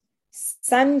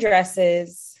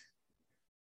 sundresses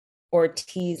or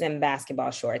tees and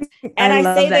basketball shorts. And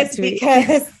I say this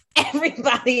because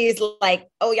everybody's like,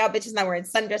 oh, y'all bitches not wearing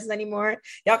sundresses anymore.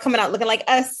 Y'all coming out looking like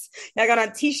us. Y'all got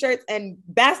on t-shirts and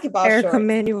basketball Erica shorts.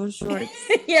 Manuel shorts.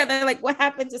 Yeah, they're like, what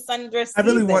happened to sundress? I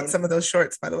really want some of those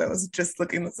shorts, by the way. I was just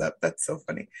looking this up. That's so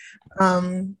funny.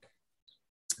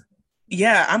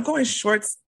 Yeah, I'm going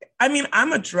shorts. I mean,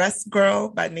 I'm a dress girl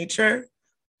by nature.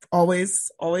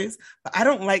 Always. But I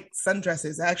don't like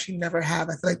sundresses. I actually never have.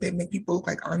 I feel like they make people look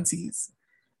like aunties.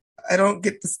 I don't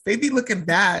get this. They be looking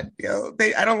bad.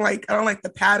 I don't like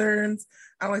the patterns.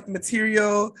 I don't like the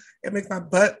material. It makes my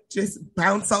butt just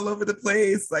bounce all over the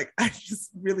place. Like, I'm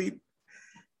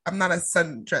not a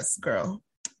sundress girl.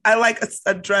 I like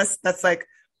a dress that's like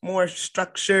more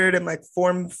structured and like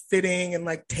form fitting and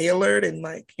like tailored and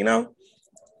like,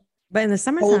 but in the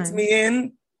summertime holds me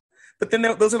in. But then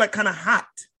those are like kind of hot.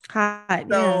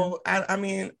 So yeah. I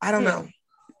mean, I don't know.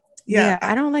 Yeah,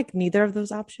 I don't like neither of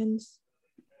those options.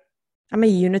 I'm a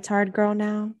unitard girl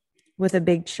now with a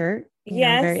big shirt.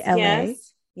 Yes, very LA.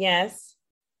 Yes.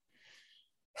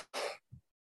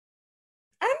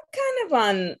 I'm kind of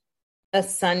on a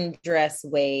sundress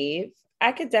wave.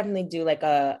 I could definitely do like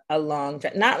a long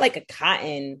dress, not like a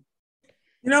cotton.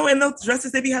 And those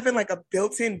dresses, they be having like a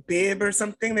built-in bib or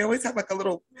something. They always have like a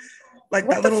little, like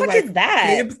what that little like is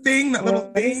that? bib thing, that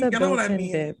little thing. You know what I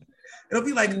mean? Bib? It'll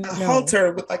be like a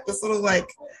halter with like this little like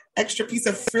extra piece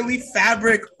of frilly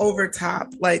fabric over top.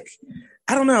 Like,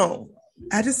 I don't know.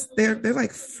 They're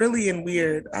like frilly and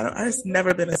weird. I just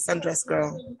never been a sundress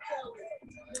girl.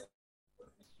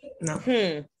 No.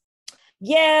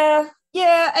 Yeah,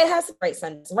 it has some bright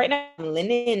sundress. Right now,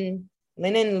 linen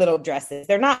little dresses.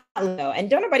 They're not low. And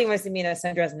don't nobody wants to be in a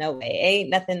sundress. No way. Ain't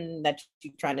nothing that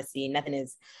you're trying to see. Nothing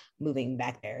is moving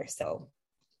back there. So,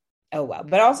 oh well.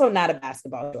 But also not a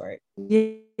basketball short.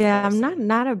 Yeah, I'm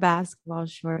not a basketball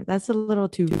short. That's a little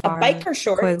too far. A biker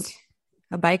short.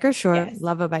 A biker short. Yes.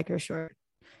 Love a biker short.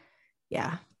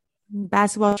 Yeah.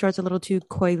 Basketball shorts a little too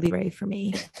Coy Leroy for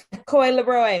me. Coy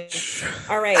Leroy.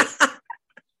 All right.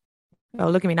 Oh,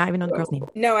 look at me, not even know the girl's name.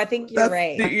 No, I think you're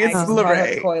right. It's I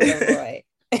Leroy. call her Coy Leroy.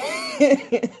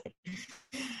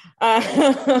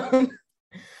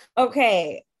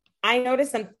 Okay. I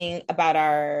noticed something about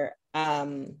our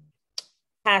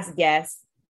past guests,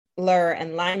 Lur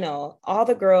and Lionel. All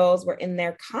the girls were in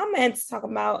their comments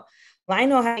talking about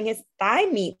Lionel having his thigh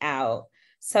meat out.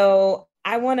 So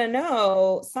I want to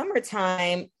know,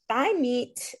 summertime, thigh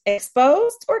meat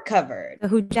exposed or covered? The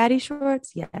Hoochie Daddy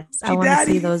shorts? Yes. I want to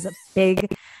see those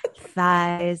big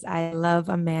thighs. I love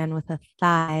a man with a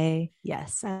thigh.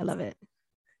 Yes, I love it.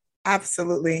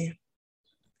 Absolutely.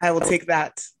 I will take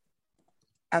that.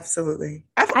 Absolutely.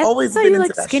 I've I always thought been you into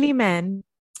like that skinny shit. men.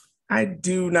 I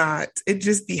do not. It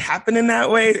just be happening that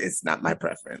way. It's not my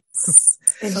preference.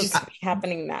 It's just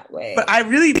happening that way. But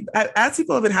as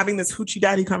people have been having this hoochie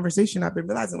daddy conversation, I've been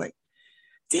realizing like,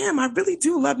 damn, I really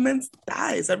do love men's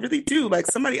thighs. I really do. Like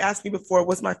somebody asked me before,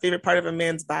 what's my favorite part of a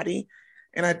man's body?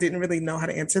 And I didn't really know how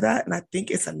to answer that. And I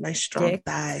think it's a nice, strong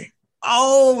thigh.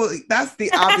 Oh, that's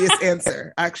the obvious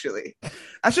answer, actually.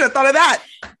 I should have thought of that.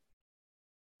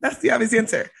 That's the obvious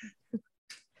answer.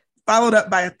 Followed up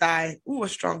by a thigh. Ooh, a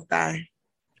strong thigh.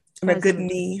 And a good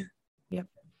knee. Yep.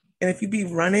 And if you be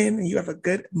running and you have a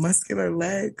good muscular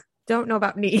leg. Don't know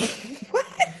about knee. What?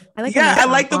 I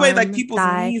like the way like people's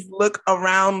knees look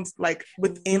around like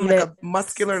within like a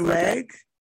muscular leg.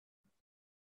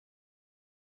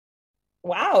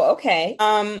 Wow. Okay.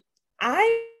 I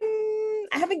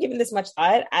haven't given this much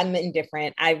thought. I'm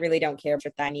indifferent. I really don't care for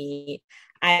thigh meat.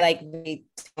 I like really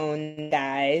toned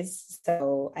guys,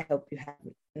 so I hope you have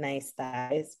nice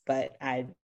thighs. But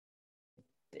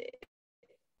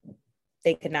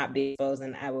they could not be exposed,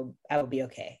 and I will be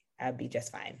okay. I'll be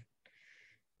just fine.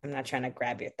 I'm not trying to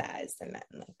grab your thighs or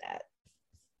nothing like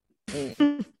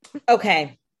that.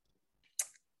 Okay.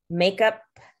 Makeup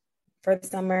for the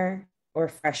summer or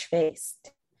fresh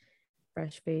faced?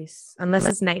 Fresh face, unless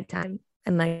it's nighttime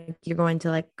and like you're going to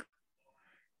like,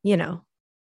 you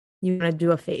want to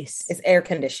do a face. It's air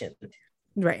conditioned.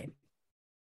 Right.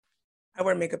 I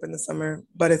wear makeup in the summer,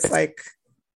 but it's like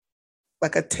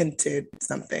a tinted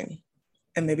something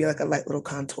and maybe like a light little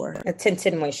contour. A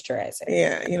tinted moisturizer.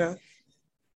 Yeah,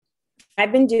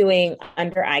 I've been doing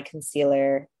under eye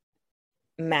concealer,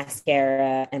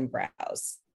 mascara, and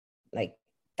brows. Like,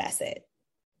 that's it.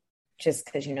 Just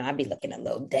because, I'd be looking a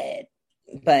little dead.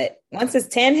 But once it's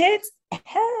 10 hits,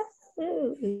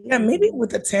 yeah, maybe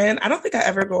with a 10. I don't think I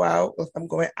ever go out if I'm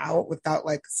going out without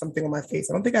like something on my face.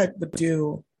 I don't think I would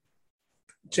do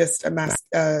just a mask,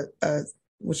 a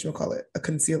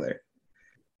concealer.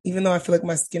 Even though I feel like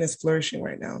my skin is flourishing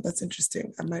right now. That's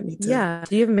interesting. I might need to. Yeah.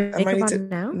 Do you have makeup on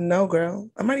now? No, girl.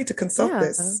 I might need to consult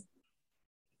this.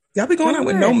 Y'all be going out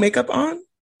with no makeup on?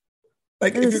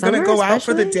 Like if you're going to go out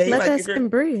for the day, let like that if you're skin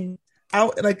breathe.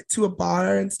 out like to a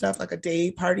bar and stuff, like a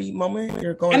day party moment,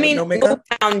 you're going with no makeup?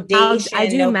 No foundation, I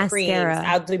do no mascara. Creams.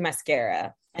 I'll do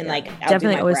mascara. And I'll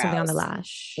definitely do always brows. something on the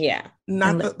lash. Yeah.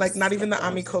 Not even the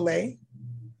Ami Collet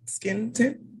skin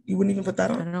tint? You wouldn't even put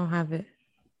that on? I don't have it.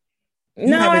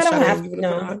 No, I don't have it.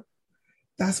 No.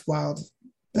 That's wild.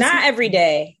 Not every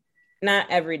day. Not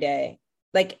every day.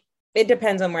 Like, it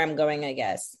depends on where I'm going, I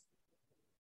guess.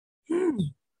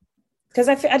 Because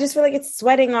I just feel like it's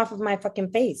sweating off of my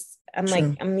fucking face. I'm True.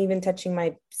 Like, I'm even touching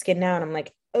my skin now and I'm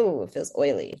like, oh, it feels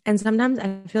oily. And sometimes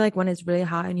I feel like when it's really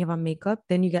hot and you have on makeup,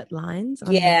 then you get lines.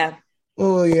 Yeah.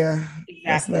 Oh, yeah. Exactly.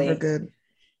 That's never good.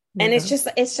 And it's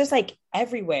just like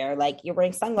everywhere. Like you're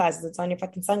wearing sunglasses, it's on your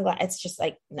fucking sunglasses. It's just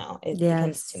like, no, it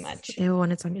becomes too much. Ew,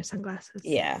 when it's on your sunglasses.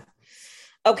 Yeah.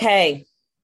 Okay.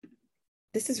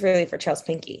 This is really for Chelsea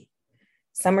Pinky.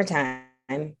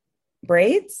 Summertime,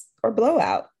 braids or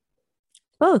blowout?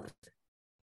 Both.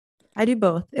 I do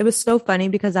both. It was so funny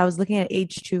because I was looking at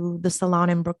H2, the salon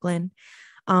in Brooklyn.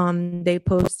 They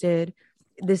posted,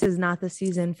 this is not the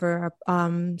season for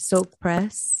silk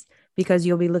press because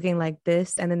you'll be looking like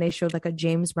this. And then they showed like a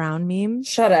James Brown meme.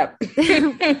 Shut up.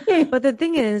 But the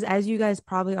thing is, as you guys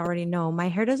probably already know, my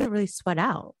hair doesn't really sweat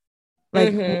out.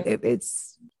 Like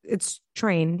it's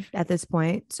trained at this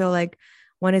point. So like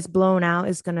when it's blown out,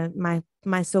 it's gonna,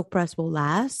 my silk press will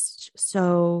last.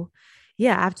 So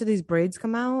yeah, after these braids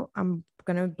come out, I'm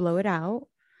gonna blow it out.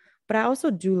 But I also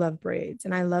do love braids,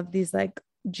 and I love these like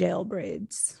gel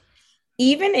braids.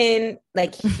 Even in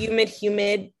like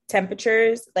humid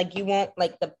temperatures, like you won't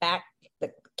like the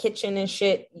kitchen and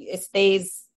shit, it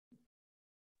stays.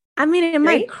 I mean, it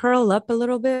might curl up a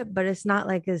little bit, but it's not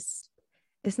like it's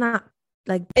not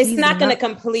like it's not going to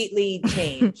completely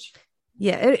change.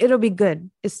 Yeah, it'll be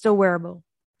good. It's still wearable.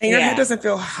 And your hair doesn't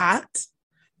feel hot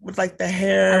with like the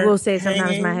hair. I will say sometimes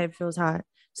hanging. my head feels hot.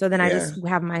 So then I just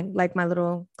have my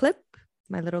little clip,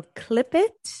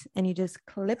 it, and you just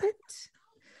clip it,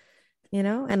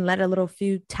 and let a little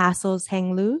few tassels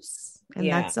hang loose. And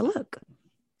that's a look.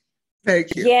 Very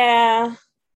cute. Yeah.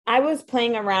 I was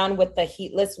playing around with the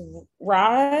heatless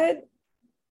rod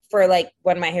for like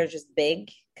when my hair is just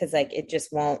big, because like it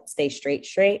just won't stay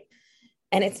straight.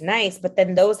 And it's nice, but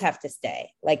then those have to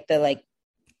stay. Like the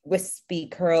wispy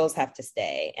curls have to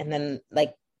stay. And then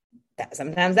like that,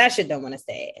 sometimes that shit don't want to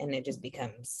stay, and it just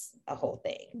becomes a whole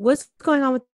thing. What's going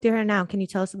on with your hair now? Can you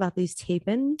tell us about these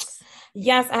tape-ins?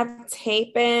 Yes, I have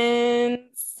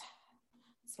tape-ins,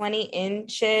 20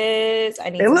 inches. I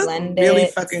need to blend it. Really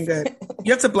fucking good.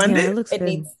 You have to blend it? It looks good.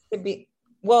 Needs to be,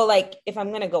 well, like if I'm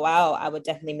going to go out, I would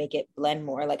definitely make it blend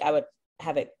more. Like I would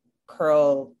have it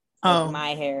curl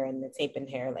my hair and the tape-in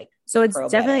hair. Like, so it's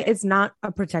definitely, it's not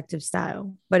a protective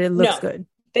style, but it looks good.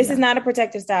 This is not a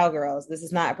protective style, girls. This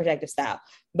is not a protective style.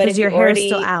 But if your hair is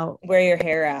still out, wear your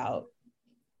hair out,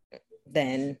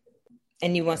 then,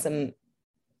 and you want some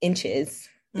inches.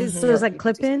 So it's like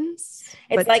clip-ins?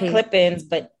 It's like clip-ins,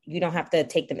 but you don't have to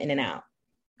take them in and out.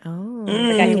 Oh.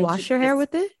 Can you wash your hair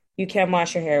with it? You can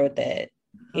wash your hair with it.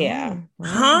 Yeah.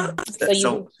 Huh? So you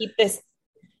can keep this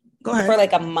for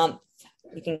like a month.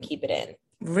 You can keep it in.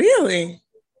 Really?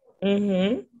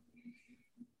 Mm-hmm.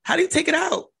 How do you take it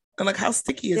out? And like, how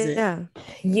sticky is it? Yeah.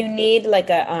 You need like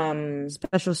a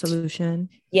special solution.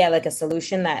 Yeah, like a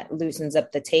solution that loosens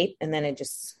up the tape, and then it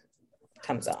just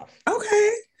comes off.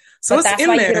 Okay. So but that's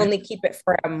why you can only keep it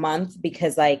for a month,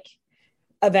 because like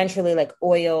eventually like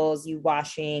oils, you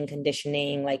washing,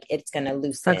 conditioning, like it's gonna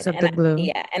loosen. Sucks up the glue.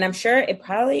 Yeah. And I'm sure it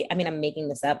probably, I mean, I'm making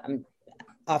this up. I'm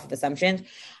off of assumptions.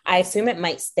 I assume it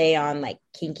might stay on like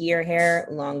kinkier hair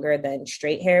longer than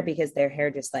straight hair, because their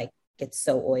hair just like gets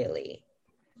so oily.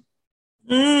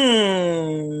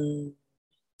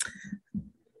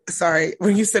 Sorry,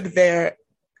 when you said there,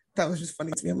 that was just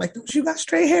funny to me. I'm like, don't you got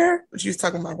straight hair? But she was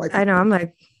talking about white people. I know. I'm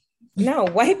like, no,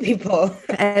 white people.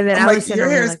 And then I'm like, your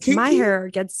hair is kinky? My hair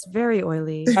gets very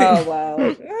oily. Oh, wow.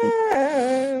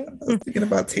 I was thinking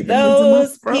about taping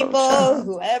those people,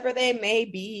 whoever they may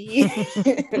be.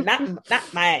 not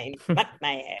mine, not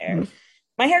my hair.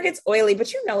 My hair gets oily,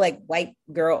 but like white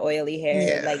girl oily hair.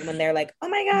 Yeah. Like when they're like, oh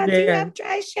my God, do you have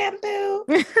dry shampoo?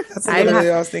 That's literally what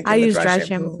I was thinking. I use dry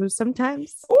shampoo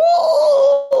sometimes.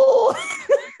 Ooh.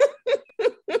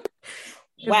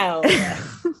 Well,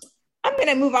 I'm going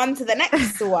to move on to the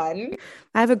next one.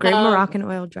 I have a great Moroccan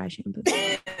oil dry shampoo.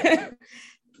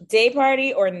 Day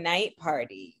party or night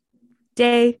party?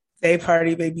 Day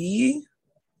party, baby.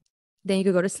 Then you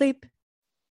could go to sleep.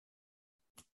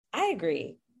 I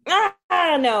agree. I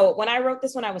don't know. When I wrote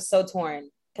this one, I was so torn,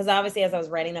 because obviously as I was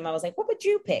writing them, I was like, what would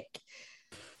you pick?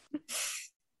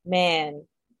 Man,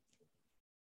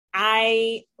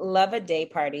 I love a day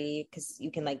party because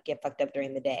you can like get fucked up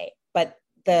during the day, but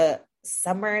the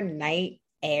summer night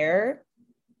air,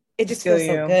 it just feels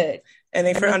so good. And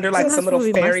if you're under like some little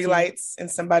fairy lights in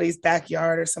somebody's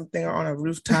backyard or something, or on a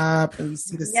rooftop, and you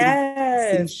see the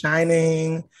city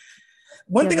shining.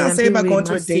 One thing I'll say about going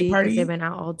to a day party, they've been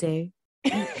out all day.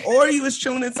 Or you was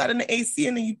chilling inside in the AC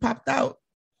and then you popped out.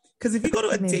 Because if you go to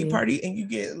a day party and you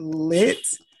get lit,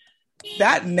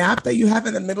 that nap that you have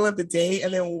in the middle of the day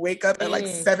and then wake up at like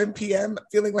 7 p.m.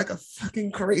 feeling like a fucking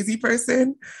crazy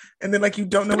person, and then like you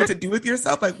don't know what to do with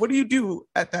yourself. Like, what do you do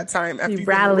at that time after you've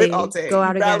been lit all day? Go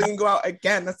out again. And go out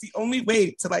again. That's the only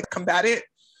way to like combat it.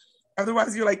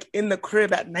 Otherwise, you're like in the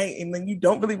crib at night, and then you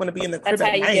don't really want to be in the crib at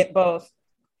night. That's how you get both.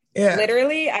 Yeah.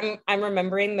 Literally, I'm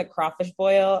remembering the crawfish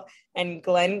boil, and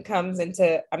Glenn comes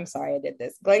into, I'm sorry I did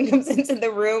this. Glenn comes into the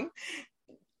room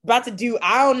about to do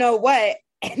I don't know what,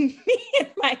 and me and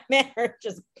my man are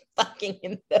just fucking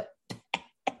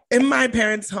in my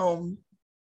parents' home.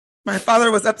 My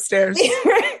father was upstairs.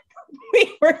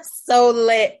 We were so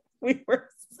lit. It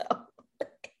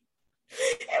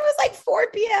was like 4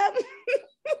 p.m.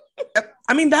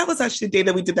 I mean, that was actually the day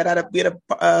that we did that. We had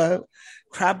a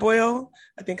crab boil.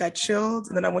 I think I chilled,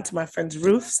 and then I went to my friend's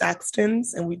roof,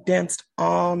 Saxton's, and we danced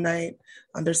all night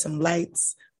under some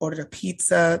lights, ordered a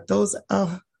pizza.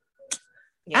 I'm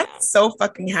so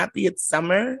fucking happy it's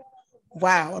summer.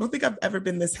 Wow, I don't think I've ever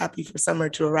been this happy for summer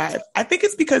to arrive. I think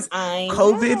it's because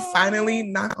COVID finally,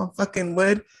 knock on fucking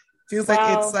wood, feels like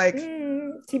it's like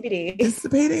TBD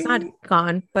dissipating. It's not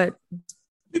gone, but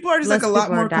people are just like a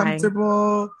lot more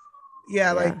comfortable.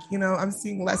 Yeah, like, I'm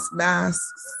seeing less masks.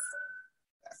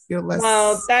 I feel less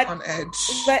on edge.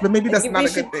 But maybe that's not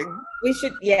a good thing. We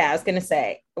should, I was going to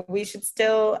say, we should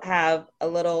still have a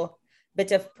little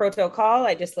bit of protocol.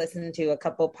 I just listened to a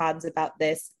couple pods about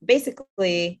this.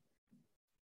 Basically,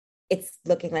 it's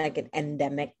looking like an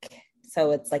endemic.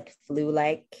 So it's like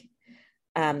flu-like.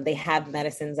 They have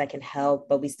medicines that can help,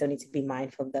 but we still need to be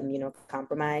mindful of them,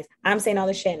 compromise. I'm saying all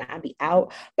this shit and I'd be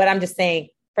out, but I'm just saying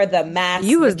for the mass.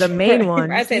 You was the main one.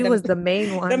 I say was the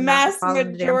main one. The mass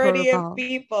majority of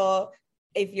people,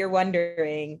 if you're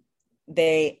wondering,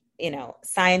 they,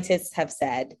 scientists have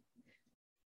said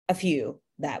a few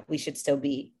that we should still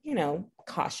be,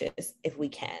 cautious if we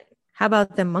can. How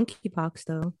about the monkeypox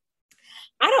though?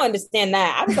 I don't understand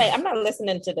that. I was like, I'm not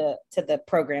listening to the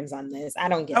programs on this. I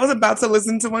don't get I was about to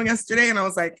listen to one yesterday and I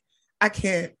was like, I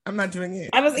can't. I'm not doing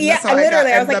it. I was I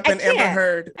was like, I can't. Amber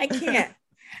Heard. I can't.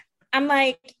 I'm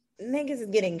like, niggas is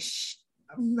getting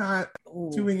I'm not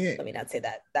doing it. Let me not say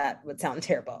that. That would sound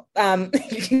terrible.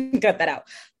 You can cut that out.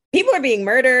 People are being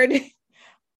murdered.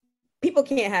 People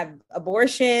can't have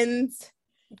abortions.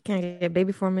 Can't get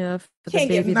baby formula for Can't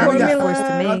the baby get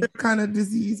formula. Other kind of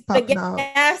disease popping out. The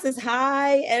gas is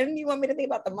high, and you want me to think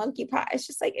about the monkeypox? It's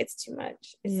just like it's too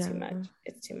much.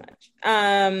 It's too much.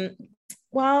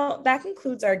 Well, that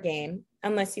concludes our game.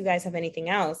 Unless you guys have anything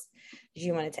else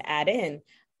you wanted to add in,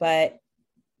 but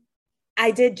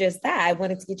I did just that. I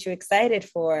wanted to get you excited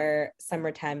for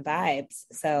summertime vibes,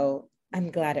 so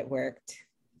I'm glad it worked.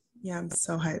 Yeah, I'm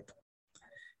so hyped.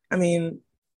 I mean,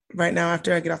 right now,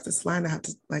 after I get off this line, I have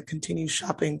to continue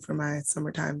shopping for my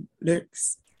summertime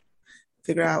looks.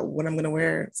 Figure out what I'm gonna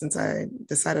wear since I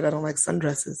decided I don't like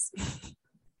sundresses.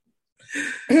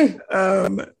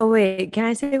 Oh wait, can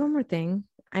I say one more thing?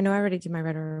 I know I already did my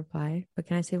Reddit reply, but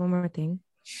can I say one more thing?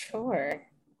 Sure.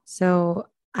 So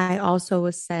I also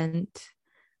was sent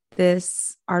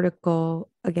this article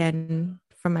again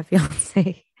from my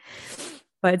fiance,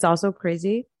 but it's also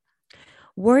crazy.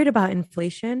 Worried about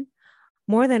inflation?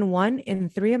 More than 1 in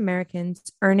 3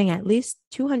 Americans earning at least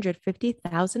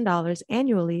 $250,000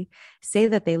 annually say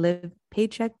that they live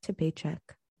paycheck to paycheck.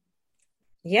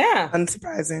 Yeah.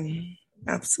 Unsurprising.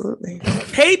 Absolutely.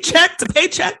 Paycheck to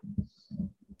paycheck.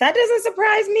 That doesn't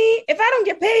surprise me. If I don't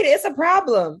get paid, it's a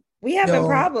problem. We have a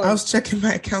problem. I was checking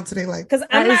my account today, because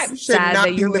I'm not should not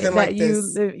be living like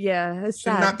this. It's should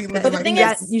sad. not be living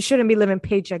like this. You shouldn't be living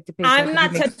paycheck to paycheck. I'm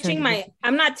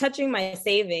not touching my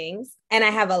savings, and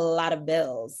I have a lot of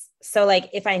bills. So,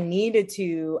 if I needed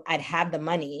to, I'd have the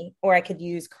money, or I could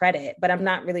use credit. But I'm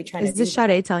not really trying to. Is this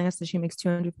Sade telling us that she makes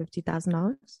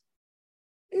 $250,000?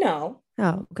 No.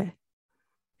 Oh, okay.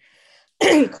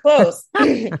 Close.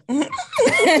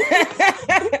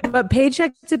 But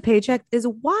paycheck to paycheck is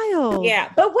wild.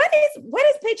 Yeah, but what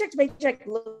is paycheck to paycheck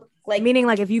look like? Meaning,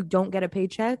 if you don't get a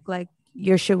paycheck,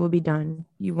 your shit will be done.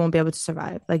 You won't be able to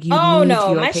survive. My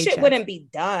shit wouldn't be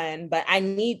done, but I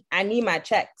need my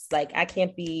checks. I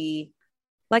can't be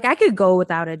I could go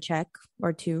without a check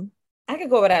or two. I could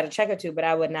go without a check or two, but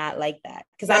I would not like that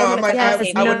because I don't want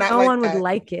to. No one would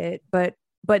like it, but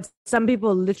some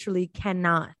people literally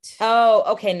cannot.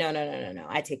 Oh, okay. No.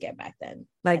 I take it back then.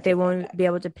 They won't be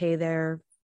able to pay their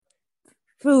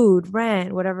food,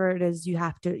 rent, whatever it is you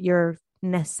have to, your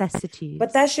necessities.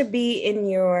 But that should be in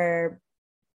your.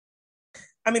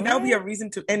 I mean, that would be a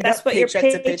reason to end That's up what paycheck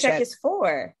your to paycheck paycheck is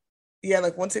for. Yeah,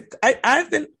 once it, I've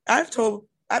been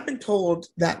told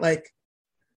that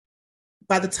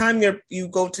by the time you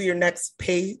go to your next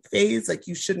pay phase,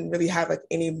 you shouldn't really have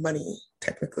any money.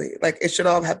 Technically, it should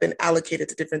all have been allocated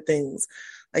to different things.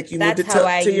 You moved it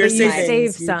to your savings,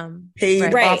 save some,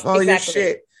 paid off all your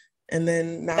shit, and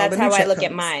then now that's how I look at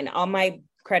comes. mine. All my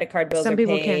credit card bills some are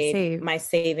people paid. Can't save. My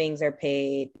savings are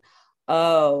paid.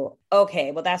 Oh,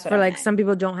 okay. Well, that's what. For some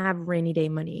people don't have rainy day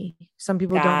money. Some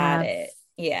people don't have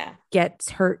gets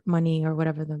hurt money or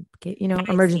whatever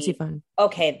emergency fund.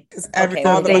 Okay. Because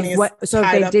all the money is so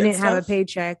if they didn't have a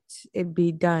paycheck, it'd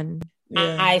be done.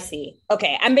 Yeah. I see.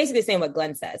 Okay. I'm basically saying what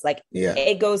Glenn says.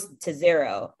 It goes to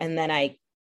zero and then I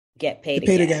get paid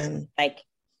again.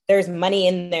 There's money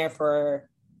in there for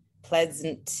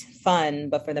pleasant fun,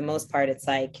 but for the most part, it's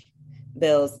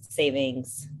bills,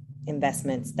 savings,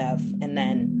 investment stuff. And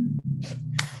then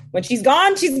when she's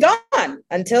gone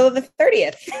until the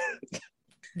 30th.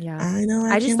 Yeah. I know.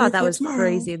 I just thought that was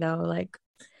crazy though.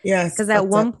 Yes. Because at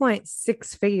one point,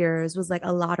 6 figures was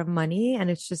a lot of money, and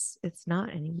it's not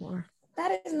anymore.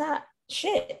 That is not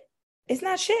shit. It's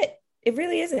not shit. It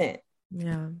really isn't.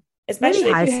 Yeah.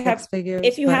 Especially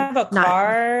if you have a not...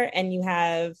 car and you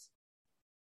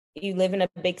live in a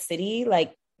big city,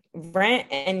 rent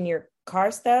and your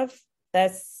car stuff,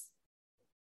 that's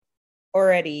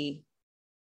already,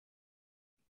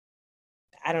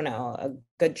 I don't know, a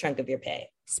good chunk of your pay.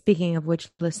 Speaking of which,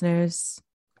 listeners,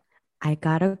 I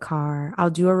got a car. I'll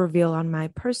do a reveal on my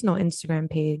personal Instagram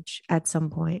page at some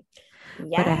point. Yes.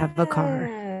 But I have a car.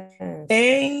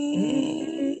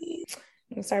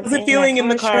 Start How's it paying feeling that in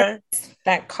the car?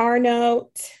 that car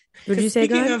note. Would you say,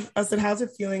 Speaking God? of, I said, how's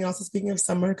it feeling? Also, speaking of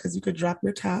summer, because you could drop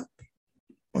your top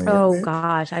on your Oh lip.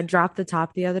 gosh, I dropped the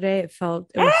top the other day. It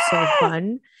was so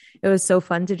fun. It was so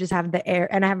fun to just have the air,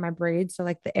 and I have my braids, so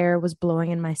like the air was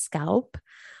blowing in my scalp.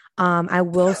 I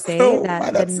will say Oh, that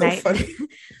wow, the that's so night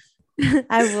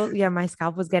funny. yeah, my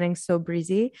scalp was getting so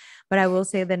breezy, but I will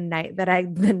say the night that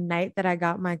I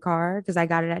got my car, because I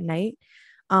got it at night,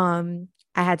 I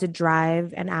had to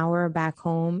drive an hour back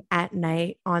home at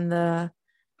night on the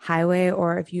highway,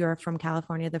 or if you are from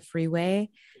California, the freeway.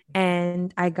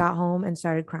 And I got home and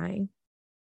started crying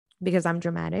because I'm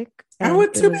dramatic, I and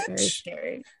would it too, was very bitch.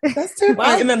 scary. That's terrible.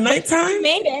 Well, In the you nighttime,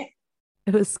 made it.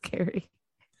 It was scary.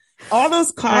 all those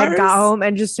And cars. I got home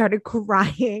and just started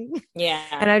crying. Yeah.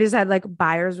 And I just had like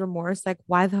buyer's remorse. Like,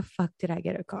 why the fuck did I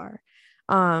get a car?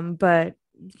 But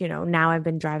now I've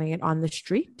been driving it on the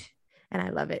street and I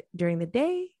love it during the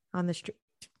day on the street.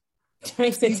 See,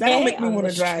 that don't make me want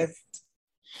to drive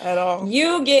at all. You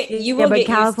will get but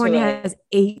California used to it. has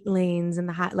 8 lanes in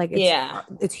the high, like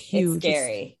it's huge. It's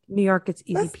scary. New York, it's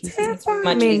easy That's peasy. terrifying.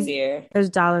 Much I mean, easier. There's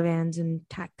dollar vans and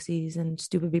taxis and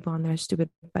stupid people on their stupid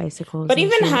bicycles. But and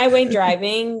even shit. highway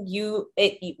driving,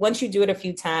 once you do it a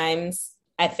few times,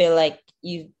 I feel like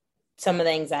some of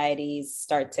the anxieties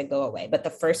start to go away. But the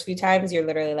first few times, you're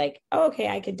literally like, oh, okay,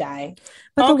 I could die.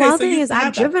 But the Okay, wild so thing you is, I've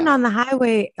have that driven thought. on the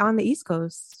highway on the East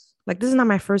Coast. Like, this is not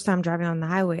my first time driving on the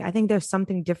highway. I think there's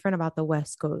something different about the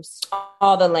West Coast.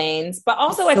 All the lanes. But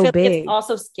also, It's I so feel like big. it's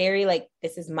also scary. Like,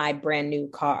 this is my brand new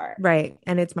car. Right.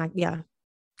 And it's that's Yeah.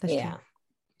 true.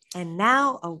 And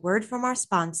now a word from our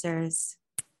sponsors.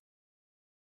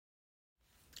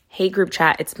 Hey group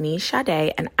chat, it's me,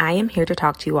 Sade, and I am here to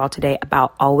talk to you all today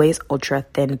about Always Ultra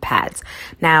Thin Pads.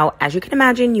 Now, as you can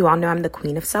imagine, you all know I'm the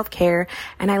queen of self-care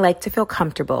and I like to feel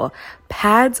comfortable.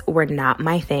 Pads were not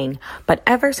my thing, but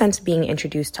ever since being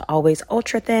introduced to Always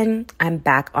Ultra Thin, I'm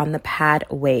back on the pad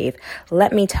wave.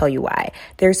 Let me tell you why.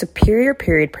 There's superior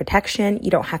period protection.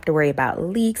 You don't have to worry about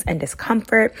leaks and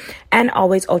discomfort. And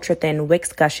Always Ultra Thin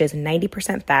wicks gushes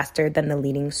 90% faster than the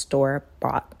leading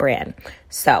store-bought brand.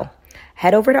 So,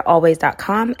 head over to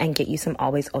always.com and get you some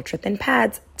Always Ultra Thin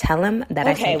pads. Tell them that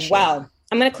I sent you. Okay, well,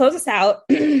 I'm going to close this out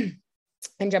and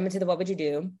jump into the What Would You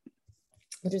Do,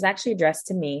 which was actually addressed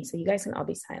to me. So you guys can all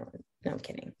be silent. No, I'm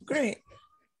kidding. Great.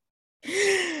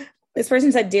 This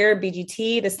person said, Dear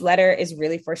BGT, this letter is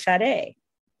really for Sade.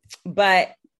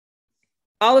 But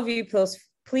all of you,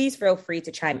 please feel free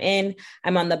to chime in.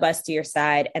 I'm on the bus to your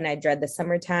side and I dread the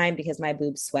summertime because my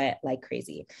boobs sweat like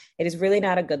crazy. It is really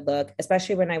not a good look,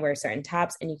 especially when I wear certain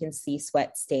tops and you can see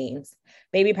sweat stains.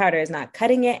 Baby powder is not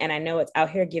cutting it and I know it's out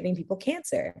here giving people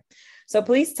cancer. So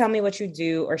please tell me what you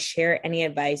do or share any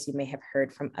advice you may have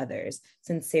heard from others.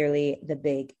 Sincerely, the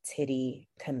Big Titty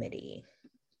Committee.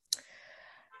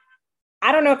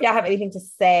 I don't know if y'all have anything to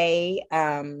say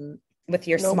with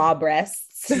your small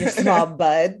breasts, your small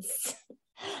buds.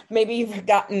 Maybe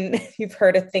you've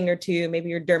heard a thing or two. Maybe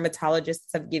your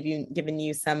dermatologists have given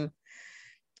you some.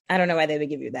 I don't know why they would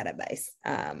give you that advice.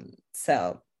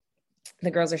 So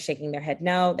the girls are shaking their head.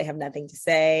 No, they have nothing to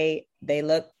say. They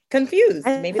look confused.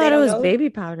 Maybe thought it was baby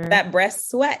powder. That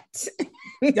breast sweat.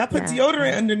 Y'all put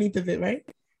deodorant underneath of it, right?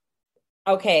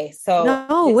 Okay,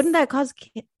 so wouldn't that cause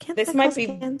cancer? This might be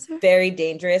cancer? Very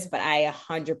dangerous, but I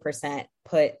 100%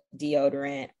 put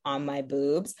deodorant on my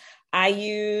boobs. I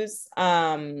use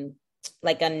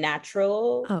like a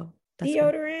natural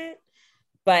deodorant,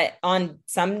 but on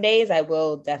some days I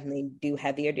will definitely do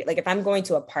heavier. Like if I'm going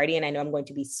to a party and I know I'm going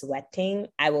to be sweating,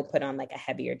 I will put on like a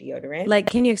heavier deodorant. Like,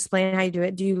 can you explain how you do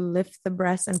it? Do you lift the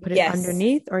breast and put it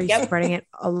underneath, or are you spreading it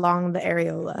along the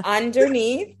areola?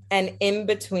 Underneath and in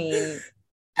between.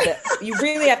 You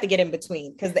really have to get in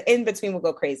between because the in between will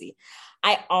go crazy.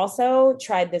 I also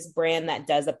tried this brand that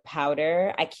does a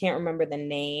powder. I can't remember the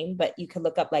name, but you could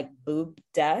look up like boob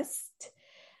dust.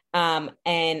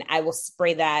 And I will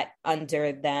spray that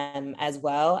under them as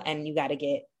well. And you got to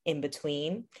get in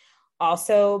between.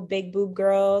 Also, big boob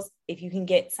girls, if you can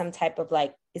get some type of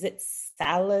like, is it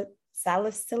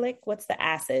salicylic? What's the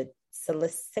acid?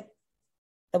 Salicylic,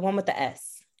 the one with the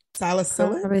S.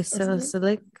 Salicylic?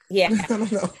 Salicylic. Yeah. I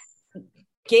don't know.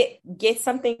 Get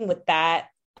something with that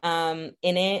in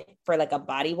it for like a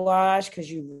body wash because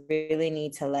you really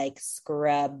need to like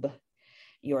scrub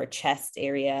your chest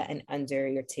area and under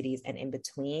your titties and in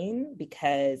between,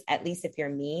 because at least if you're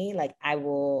me, like I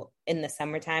will in the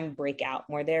summertime break out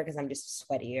more there because I'm just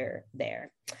sweatier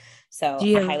there. So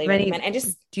I highly recommend. And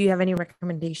just, do you have any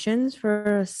recommendations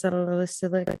for a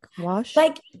salicylic wash?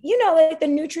 like, you know, like the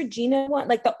Neutrogena one,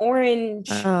 like the orange.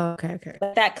 Oh, okay.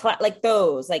 Like that, like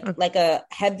those, like a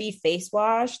heavy face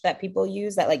wash that people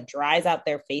use that like dries out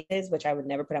their faces, which I would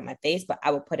never put on my face, but I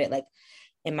would put it like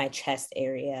in my chest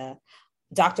area.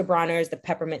 Dr. Bronner's, the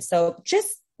peppermint soap,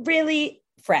 just really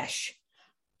fresh.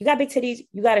 You got big titties,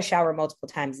 you got to shower multiple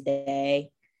times a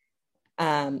day.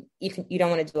 You don't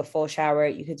want to do a full shower.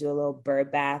 You could do a little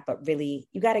bird bath, but really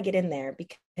you got to get in there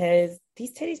because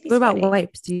these titties be What sweating. about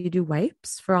wipes? Do you do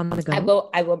wipes for on the go?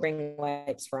 I will bring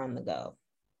wipes for on the go.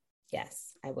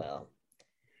 Yes, I will.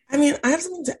 I mean, I have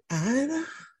something to add,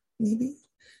 maybe.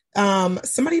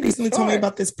 Somebody recently told me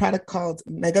about this product called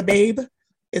Mega Babe.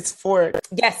 It's for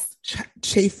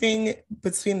chafing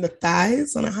between the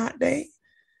thighs on a hot day.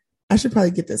 I should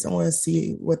probably get this. I want to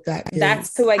see what that is.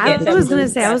 That's who I get. I was going to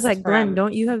say, I was like, Glenn,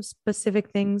 don't you have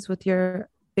specific things with your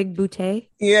big booty?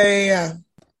 Yeah.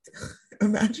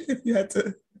 Imagine if you had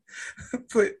to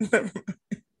put...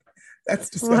 That's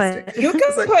disgusting. What? You can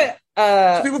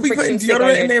put... people be putting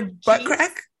deodorant in their butt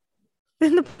crack?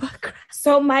 In the butt crack.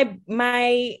 So I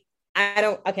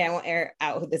won't air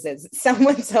out who this is.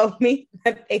 Someone told me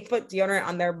that they put deodorant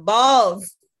on their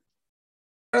balls.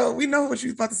 Oh, we know what you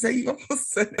was about to say. You almost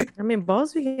said it. I mean,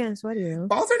 balls be getting sweaty.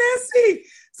 Balls are nasty.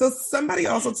 So somebody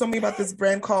also told me about this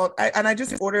brand called, I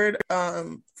just ordered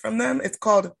from them. It's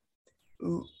called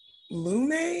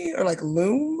Lume or like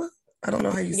Loom. I don't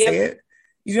know how you say it.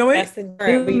 You know it? That's the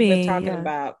brand we've been talking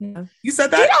about. Yeah. You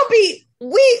said that?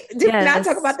 We did not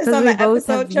talk about this on the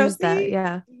episode, Chelsea.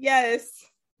 Yeah. Yes.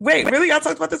 Wait, really? Y'all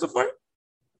talked about this before?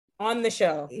 On the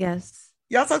show. Yes.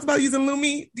 Y'all talked about using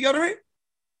Lumi deodorant?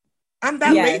 I'm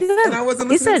that late and I wasn't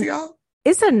listening to y'all.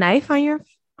 It's a knife on your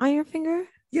finger?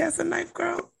 Yeah, it's a knife,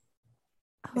 girl.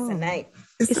 It's a knife.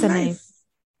 It's a knife.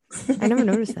 I never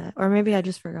noticed that. Or maybe I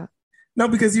just forgot. No,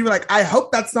 because you were like, I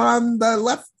hope that's not on the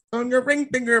left, on your ring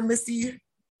finger, Missy.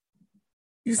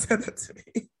 You said that to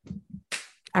me.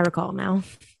 I recall now.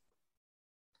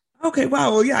 Okay, wow.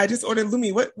 Well, yeah, I just ordered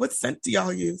Lumi. What scent do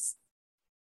y'all use?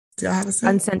 Do y'all have a scent?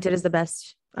 Unscented is the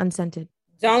best. Unscented.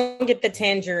 Don't get the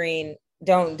tangerine.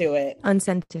 Don't do it.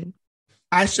 Unscented.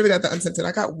 I should have got the unscented.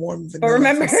 I got warm vanilla. But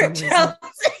remember, Chelsea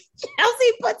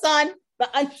puts on the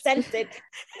unscented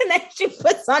and then she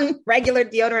puts on regular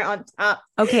deodorant on top.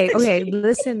 Okay.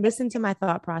 Listen to my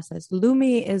thought process.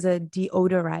 Lumi is a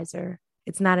deodorizer.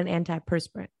 It's not an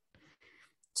antiperspirant.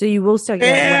 So you will still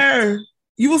get wet.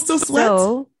 You will still sweat.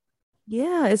 So,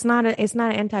 yeah, it's not an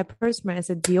antiperspirant. It's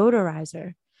a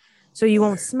deodorizer. So you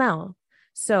won't smell.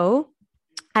 So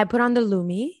I put on the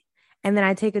Lumi and then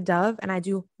I take a Dove and I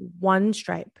do one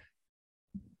stripe.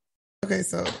 Okay,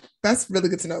 so that's really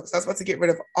good to know because I was about to get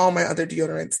rid of all my other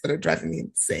deodorants that are driving me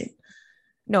insane.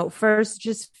 No, first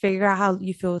just figure out how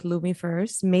you feel with Lumi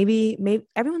first. Maybe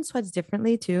everyone sweats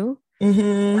differently too.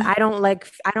 Mm-hmm. I don't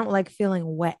like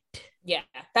feeling wet. Yeah,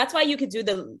 that's why you could do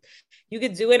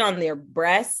it on their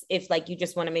breasts if like you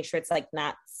just want to make sure it's like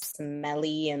not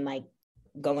smelly and like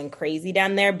going crazy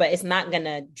down there, but it's not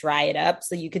gonna dry it up.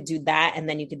 So you could do that, and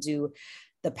then you could do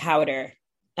the powder.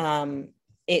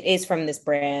 It is from this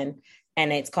brand,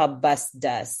 and it's called Bust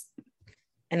Dust.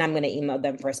 And I'm gonna email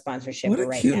them for a sponsorship. What a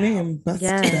right cute now. name, Bust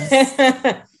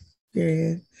Dust.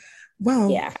 Period. Wow.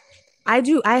 Yeah, I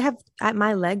do.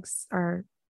 My legs are.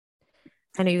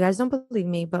 I know you guys don't believe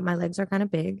me, but my legs are kind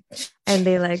of big, and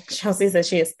they like. Chelsea says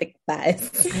she has thick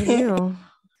thighs. I do.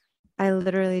 I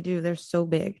literally do. They're so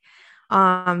big.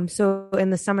 So in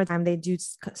the summertime, they do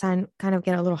kind of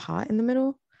get a little hot in the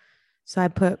middle. So I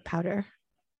put powder.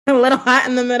 A little hot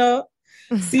in the middle.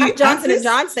 See, Johnson &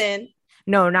 Johnson.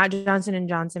 No, not Johnson &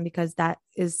 Johnson because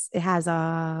it has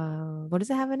what does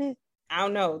it have in it? I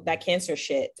don't know, that cancer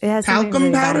shit. It has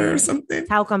talcum powder or something.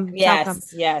 Talcum.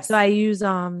 Yes. So I use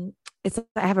I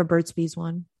have a Burt's Bees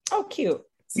one. Oh, cute.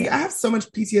 See, I have so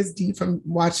much PTSD from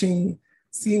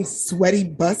seeing sweaty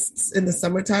busts in the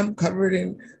summertime covered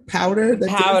in powder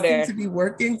that didn't seem to be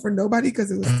working for nobody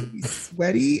because it was to be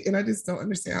sweaty, and I just don't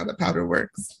understand how the powder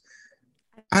works.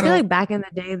 I feel like back in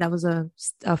the day that was a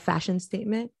fashion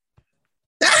statement.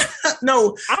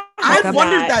 No, I've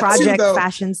wondered that too, though.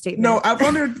 Fashion statement. No, I've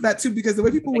wondered that too because the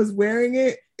way people was wearing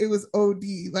it, it was OD.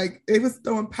 Like it was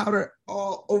throwing powder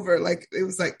all over. Like it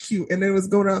was like cute, and it was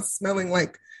going around smelling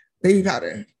like baby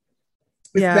powder.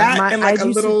 With that and like a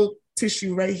little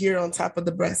tissue right here on top of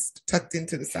the breast, tucked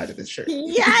into the side of the shirt.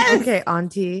 Yes. Okay,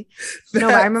 auntie. No,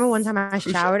 but I remember one time I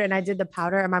showered and I did the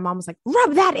powder and my mom was like,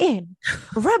 rub that in.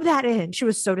 Rub that in. She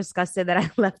was so disgusted that I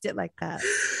left it like that.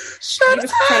 Shut You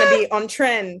was up. trying to be on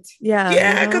trend. Yeah.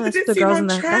 Yeah, you know, 'cause it that's didn't the seem girls on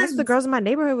that's trend. the girls in my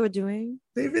neighborhood were doing.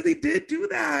 They really did do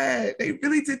that. They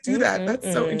really did do that.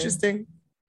 That's so interesting.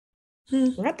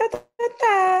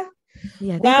 Ra-ta-ta-ta.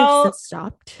 Yeah, I think Well, they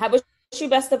stopped. I wish you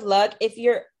best of luck. If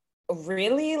you're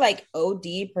really like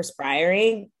OD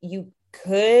perspiring, you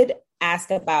could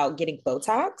ask about getting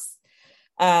Botox.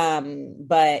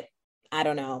 But I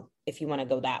don't know if you want to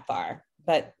go that far,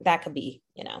 but that could be,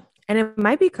 you know. And it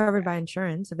might be covered by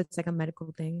insurance if it's like a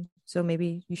medical thing. So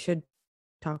maybe you should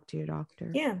talk to your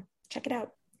doctor. Yeah, check it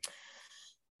out.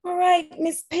 All right,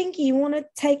 Miss Pinky, you want to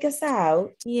take us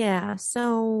out? Yeah,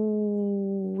 so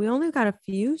we only got a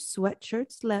few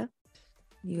sweatshirts left.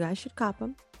 You guys should cop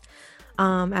them.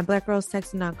 At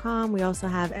blackgirlstexting.com, we also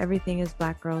have everything is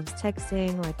Black Girls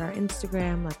Texting, like our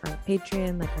Instagram, like our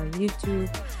Patreon, like our YouTube.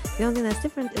 The only thing that's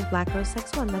different is Black Girls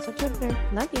Text 1. That's our Twitter.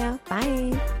 Love ya.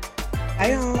 Bye.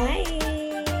 Bye, y'all. Bye.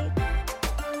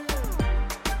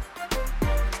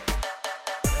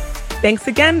 Thanks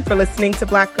again for listening to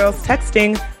Black Girls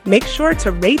Texting. Make sure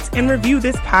to rate and review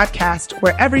this podcast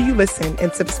wherever you listen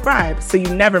and subscribe so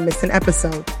you never miss an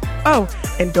episode. Oh,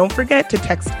 and don't forget to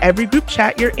text every group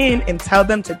chat you're in and tell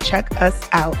them to check us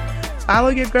out. Follow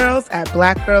your girls at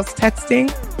Black Girls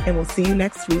Texting, and we'll see you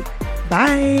next week.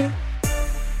 Bye.